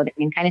and clothing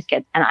and kindness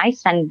kits, and I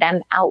send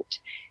them out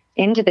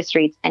into the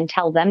streets and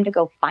tell them to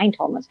go find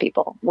homeless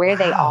people where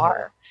they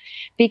are.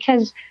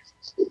 Because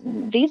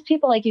these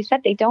people, like you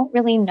said, they don't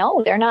really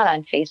know. They're not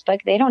on Facebook.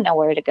 They don't know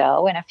where to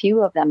go. And a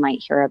few of them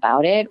might hear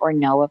about it or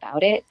know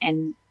about it.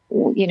 And,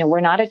 you know, we're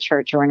not a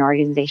church or an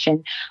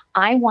organization.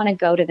 I want to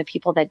go to the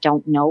people that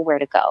don't know where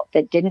to go,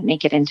 that didn't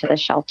make it into the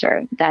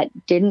shelter, that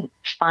didn't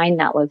find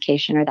that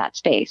location or that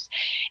space.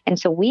 And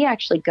so we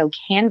actually go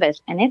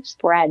canvas, and it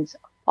spreads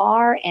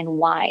far and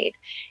wide.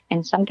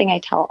 And something I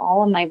tell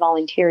all of my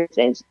volunteers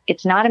is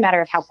it's not a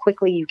matter of how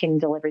quickly you can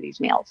deliver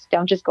these meals.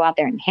 Don't just go out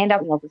there and hand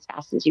out meals as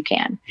fast as you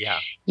can. Yeah.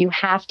 You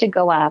have to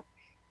go up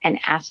and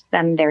ask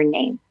them their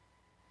name.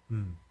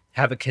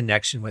 Have a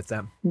connection with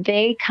them.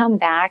 They come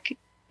back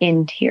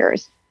in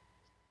tears.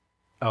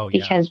 Oh,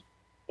 yeah. Because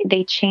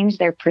they change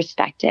their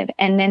perspective.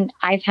 And then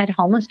I've had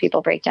homeless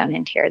people break down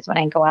in tears when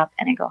I go up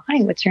and I go,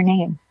 "Hi, what's your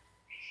name?"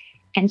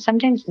 And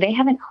sometimes they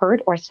haven't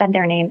heard or said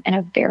their name in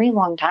a very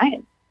long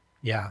time.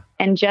 Yeah.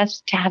 And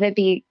just to have it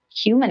be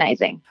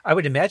humanizing. I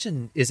would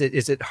imagine, is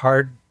it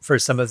hard for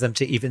some of them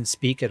to even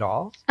speak at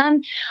all?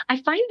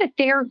 I find that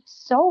they're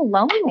so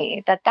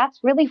lonely that that's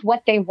really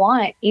what they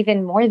want,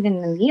 even more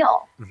than the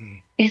meal,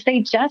 is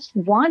they just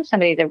want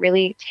somebody to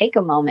really take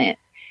a moment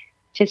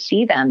to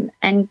see them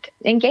and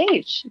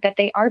engage, that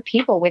they are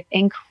people with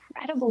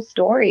incredible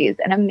stories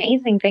and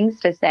amazing things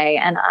to say.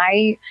 And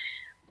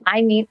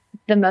I meet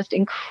the most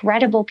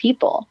incredible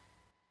people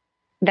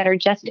that are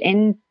just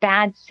in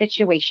bad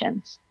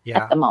situations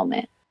at the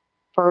moment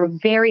for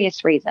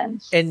various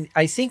reasons. And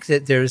I think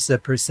that there's a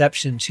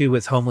perception too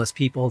with homeless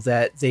people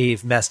that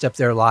they've messed up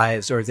their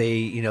lives, or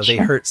they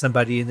hurt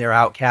somebody and they're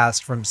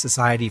outcast from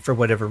society for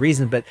whatever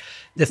reason. But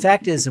the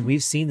fact is, and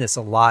we've seen this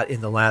a lot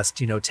in the last,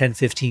 10,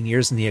 15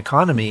 years in the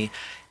economy,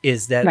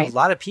 is that a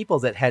lot of people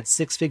that had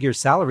 6-figure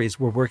salaries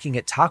were working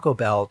at Taco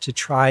Bell to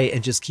try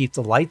and just keep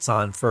the lights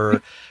on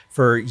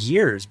for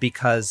years,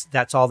 because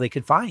that's all they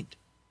could find.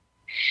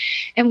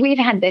 And we've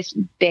had this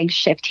big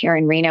shift here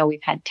in Reno.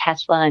 We've had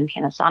Tesla and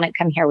Panasonic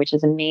come here, which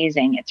is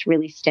amazing. It's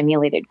really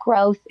stimulated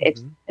growth.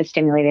 It's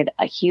stimulated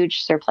a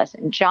huge surplus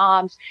in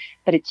jobs,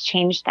 but it's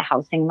changed the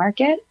housing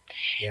market.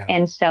 Yeah.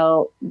 And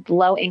so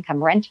low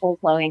income rentals,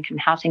 low income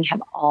housing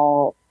have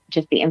all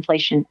just, the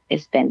inflation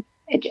has been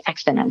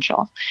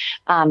exponential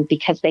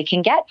because they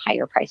can get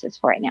higher prices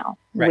for it now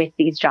with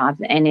these jobs.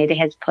 And it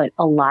has put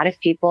a lot of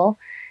people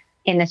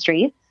in the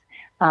streets.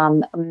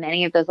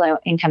 Many of those low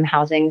income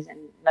housings and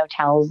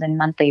motels and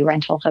monthly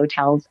rental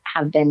hotels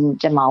have been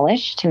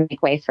demolished to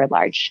make way for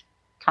large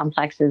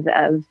complexes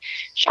of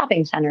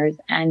shopping centers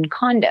and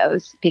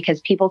condos,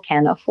 because people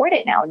can afford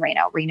it now in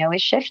Reno. Reno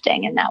is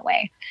shifting in that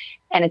way.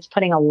 And it's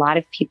putting a lot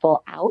of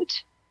people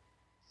out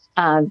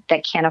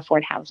that can't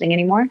afford housing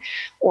anymore,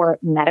 or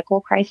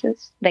medical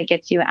crisis that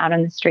gets you out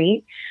on the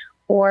street.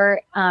 Or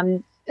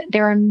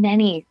there are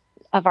many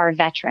of our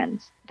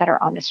veterans that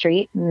are on the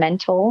street,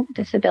 mental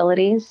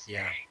disabilities.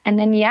 Yeah. And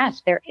then,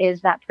 yes, there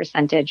is that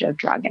percentage of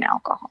drug and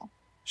alcohol.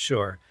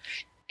 Sure.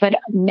 But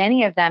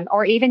many of them,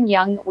 or even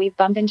young, we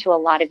bump into a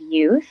lot of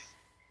youth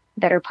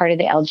that are part of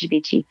the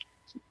LGBT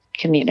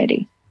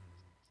community.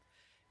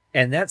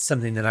 And that's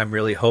something that I'm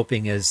really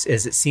hoping is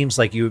it seems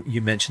like you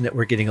mentioned that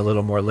we're getting a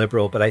little more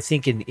liberal, but I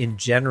think in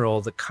general,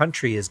 the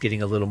country is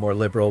getting a little more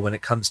liberal when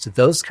it comes to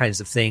those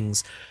kinds of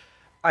things.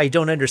 I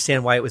don't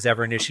understand why it was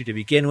ever an issue to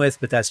begin with,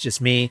 but that's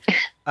just me.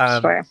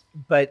 Sure.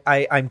 But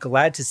I'm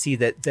glad to see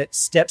that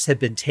steps have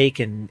been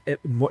taken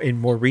in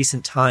more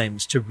recent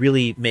times to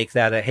really make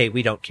that hey,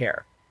 we don't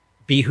care.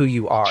 Be who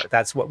you are.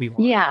 That's what we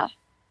want. Yeah.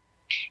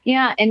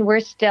 Yeah. And we're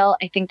still,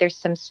 I think there's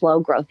some slow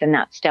growth in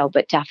that still,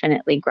 but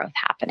definitely growth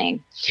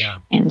happening. Yeah.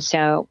 And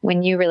so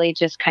when you really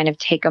just kind of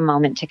take a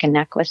moment to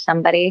connect with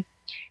somebody,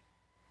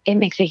 it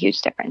makes a huge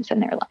difference in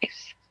their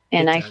life.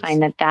 And I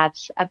find that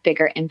that's a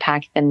bigger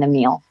impact than the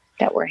meal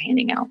that we're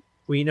handing out.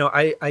 Well,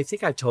 I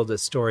think I've told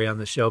this story on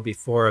the show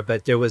before,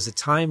 but there was a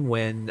time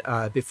when,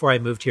 before I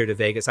moved here to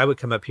Vegas, I would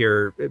come up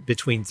here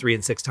between 3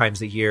 and 6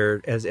 times a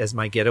year as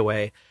my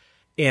getaway.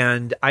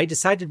 And I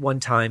decided one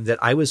time that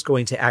I was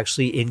going to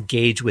actually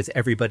engage with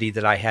everybody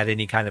that I had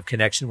any kind of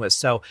connection with.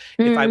 So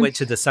if I went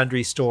to the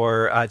sundry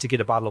store to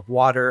get a bottle of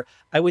water,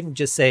 I wouldn't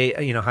just say,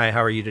 hi,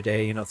 how are you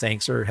today?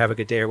 Thanks, or have a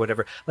good day or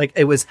whatever. Like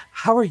it was,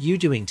 how are you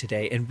doing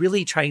today? And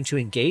really trying to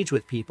engage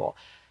with people.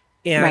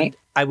 And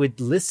I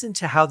would listen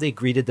to how they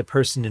greeted the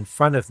person in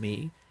front of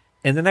me.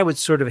 And then I would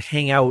sort of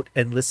hang out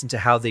and listen to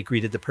how they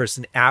greeted the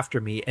person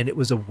after me. And it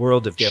was a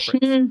world of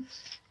difference.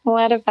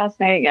 What a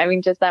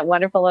fascinating, just that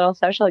wonderful little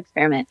social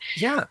experiment.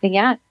 Yeah. But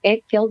yeah,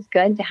 it feels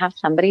good to have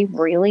somebody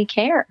really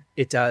care.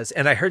 It does.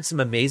 And I heard some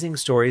amazing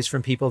stories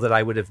from people that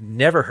I would have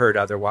never heard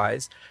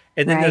otherwise.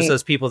 And then there's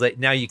those people that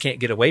now you can't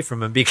get away from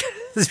them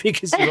because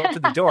you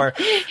opened the door.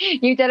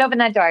 You did open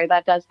that door.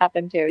 That does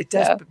happen too. It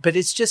does. But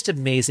it's just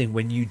amazing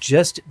when you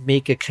just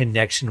make a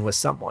connection with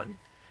someone.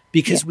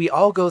 Because we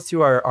all go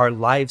through our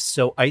lives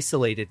so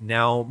isolated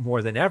now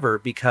more than ever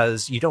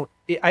because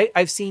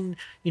I've seen,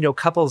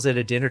 couples at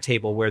a dinner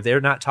table where they're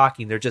not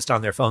talking, they're just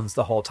on their phones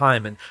the whole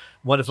time. And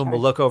one of them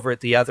will look over at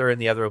the other and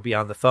the other will be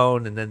on the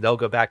phone and then they'll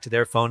go back to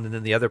their phone and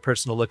then the other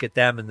person will look at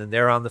them and then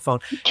they're on the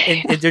phone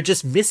and they're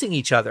just missing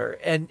each other.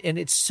 And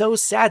it's so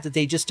sad that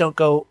they just don't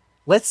go,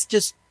 let's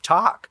just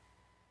talk.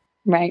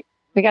 Right.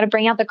 We got to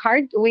bring out the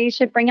card. We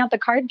should bring out the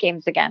card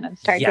games again and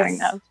start doing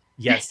those.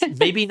 Yes,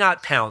 maybe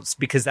not pounce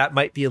because that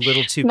might be a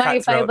little too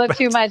might cutthroat. Might look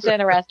too much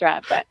in a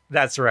restaurant, but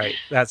that's right.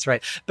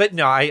 But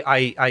no,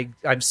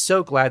 I'm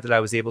so glad that I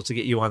was able to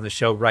get you on the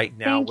show right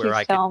now, Thank where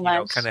I can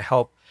kind of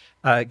help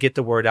get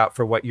the word out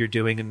for what you're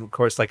doing. And of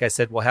course, like I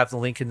said, we'll have the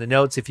link in the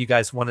notes if you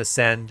guys want to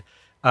send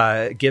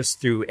gifts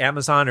through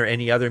Amazon or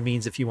any other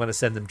means. If you want to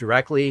send them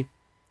directly,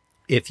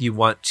 if you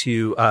want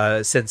to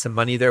send some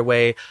money their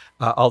way,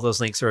 all those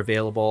links are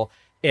available.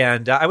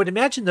 And I would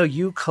imagine, though,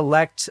 you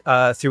collect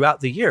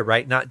throughout the year,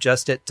 right? Not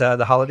just at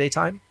the holiday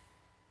time?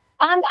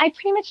 I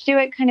pretty much do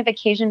it kind of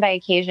occasion by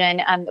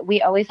occasion.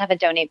 We always have a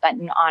donate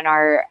button on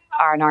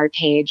our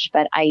page,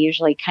 but I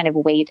usually kind of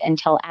wait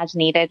until as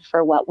needed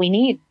for what we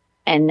need.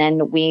 And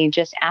then we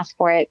just ask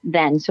for it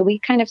then. So we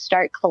kind of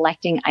start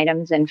collecting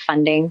items and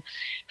funding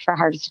for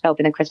Harvest of Hope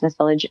in the Christmas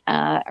Village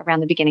around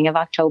the beginning of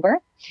October.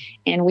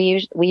 And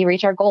we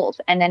reach our goals.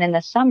 And then in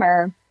the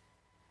summer,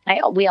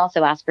 we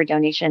also ask for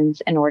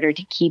donations in order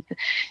to keep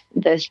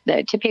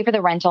to pay for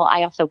the rental.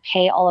 I also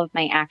pay all of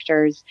my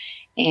actors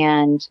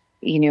and,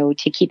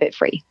 to keep it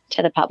free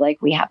to the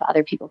public. We have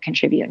other people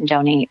contribute and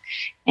donate.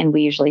 And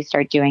we usually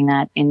start doing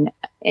that in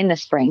the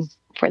spring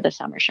for the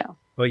summer show.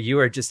 Well, you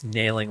are just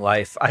nailing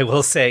life. I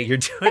will say you're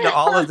doing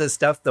all of this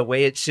stuff the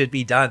way it should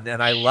be done.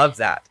 And I love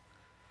that.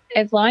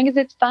 As long as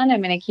it's fun,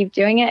 I'm going to keep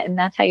doing it. And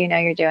that's how you know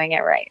you're doing it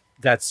right.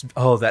 That's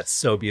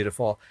so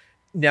beautiful.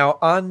 Now,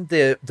 on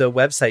the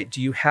website,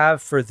 do you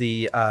have for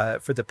the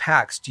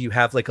packs, do you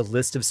have like a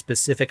list of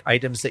specific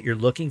items that you're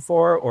looking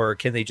for, or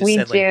can they just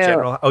send like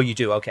general? Oh, you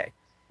do? Okay.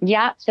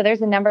 Yeah. So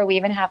there's a number. We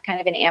even have kind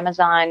of an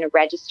Amazon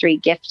registry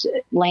gift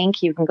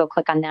link. You can go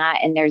click on that.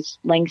 And there's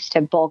links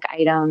to bulk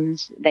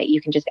items that you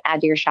can just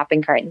add to your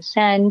shopping cart and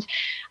send.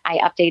 I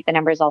update the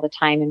numbers all the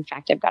time. In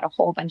fact, I've got a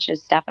whole bunch of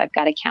stuff I've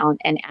got to count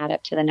and add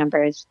up to the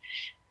numbers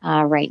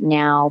right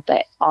now,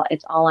 but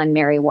it's all on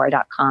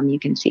marywar.com. You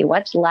can see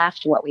what's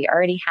left, what we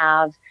already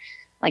have.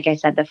 Like I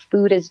said, the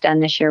food is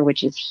done this year,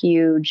 which is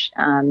huge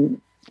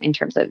in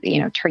terms of,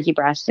 turkey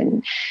breast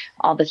and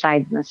all the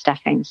sides and the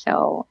stuffing.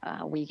 So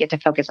we get to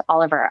focus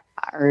all of our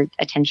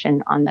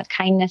attention on the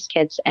kindness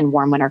kits and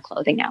warm winter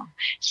clothing now.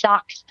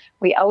 Socks.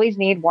 We always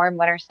need warm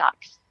winter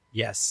socks.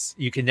 Yes,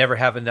 you can never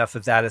have enough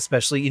of that,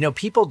 especially,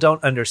 people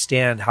don't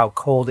understand how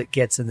cold it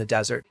gets in the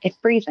desert. It's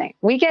freezing.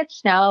 We get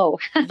snow.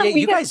 Yeah,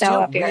 you guys do.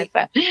 Up here,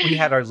 we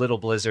had our little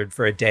blizzard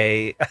for a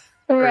day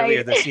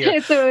earlier this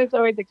year. So it's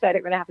always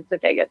exciting when it happens in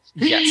Vegas.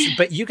 Yes,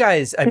 but you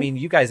guys,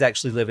 you guys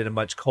actually live in a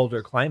much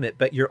colder climate,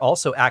 but you're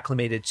also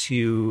acclimated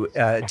to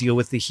deal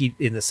with the heat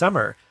in the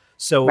summer.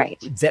 So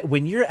that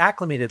when you're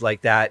acclimated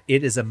like that,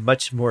 it is a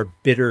much more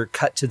bitter,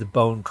 cut to the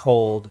bone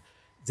cold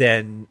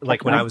than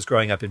like when I was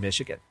growing up in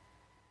Michigan.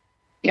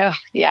 Oh,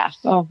 yeah.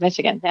 Oh,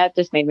 Michigan. That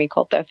just made me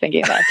cold though,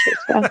 thinking about it too.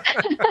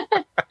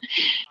 So.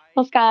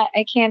 Well, Scott,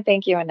 I can't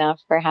thank you enough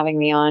for having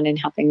me on and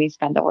helping me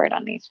spread the word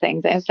on these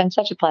things. It's been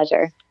such a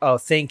pleasure. Oh,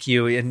 thank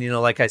you. And,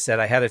 like I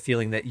said, I had a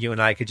feeling that you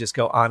and I could just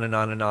go on and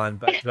on and on,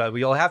 but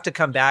we'll have to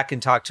come back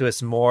and talk to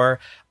us more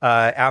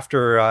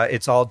after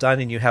it's all done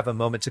and you have a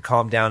moment to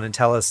calm down and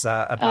tell us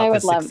about the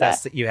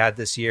success that you had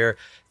this year.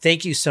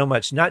 Thank you so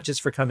much, not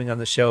just for coming on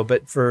the show,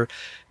 but for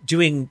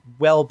doing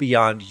well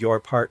beyond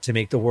your part to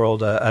make the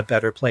world a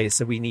better place.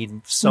 So we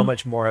need so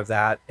much more of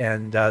that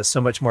and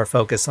so much more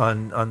focus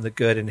on the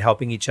good and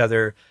helping each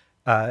other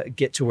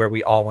get to where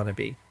we all want to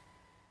be.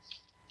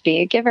 Be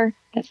a giver.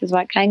 This is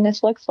what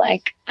kindness looks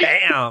like.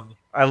 Bam!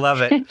 I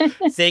love it.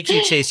 Thank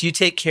you, Chase. You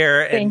take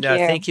care and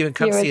thank you and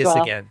come see us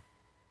again.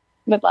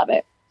 Would love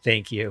it.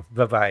 Thank you.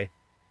 Bye-bye.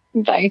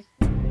 Bye.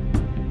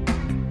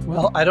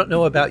 Well, I don't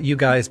know about you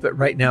guys, but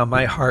right now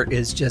my heart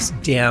is just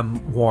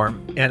damn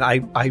warm. And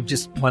I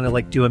just want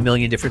to do a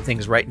million different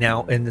things right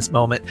now in this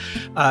moment.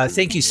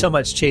 Thank you so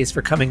much, Chase,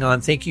 for coming on.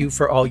 Thank you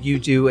for all you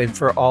do and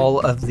for all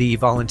of the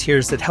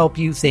volunteers that help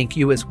you. Thank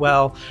you as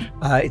well.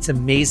 It's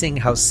amazing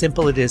how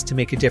simple it is to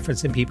make a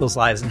difference in people's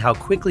lives and how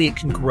quickly it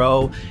can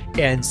grow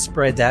and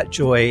spread that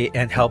joy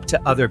and help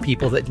to other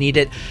people that need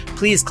it.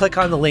 Please click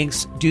on the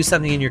links, do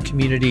something in your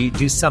community,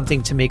 do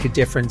something to make a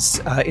difference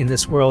in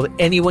this world.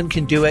 Anyone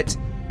can do it.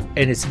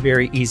 And it's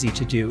very easy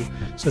to do.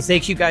 So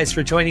thank you guys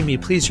for joining me.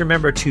 Please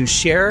remember to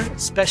share,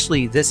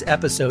 especially this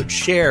episode,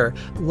 share,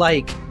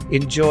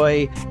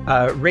 enjoy,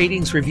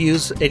 ratings,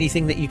 reviews,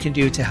 anything that you can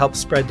do to help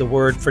spread the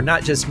word for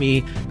not just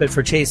me, but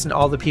for Chase and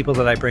all the people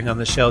that I bring on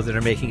the show that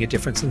are making a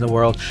difference in the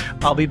world.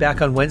 I'll be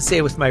back on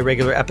Wednesday with my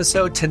regular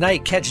episode.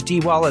 Tonight, catch Dee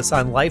Wallace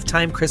on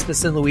Lifetime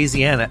Christmas in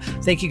Louisiana.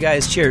 Thank you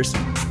guys. Cheers.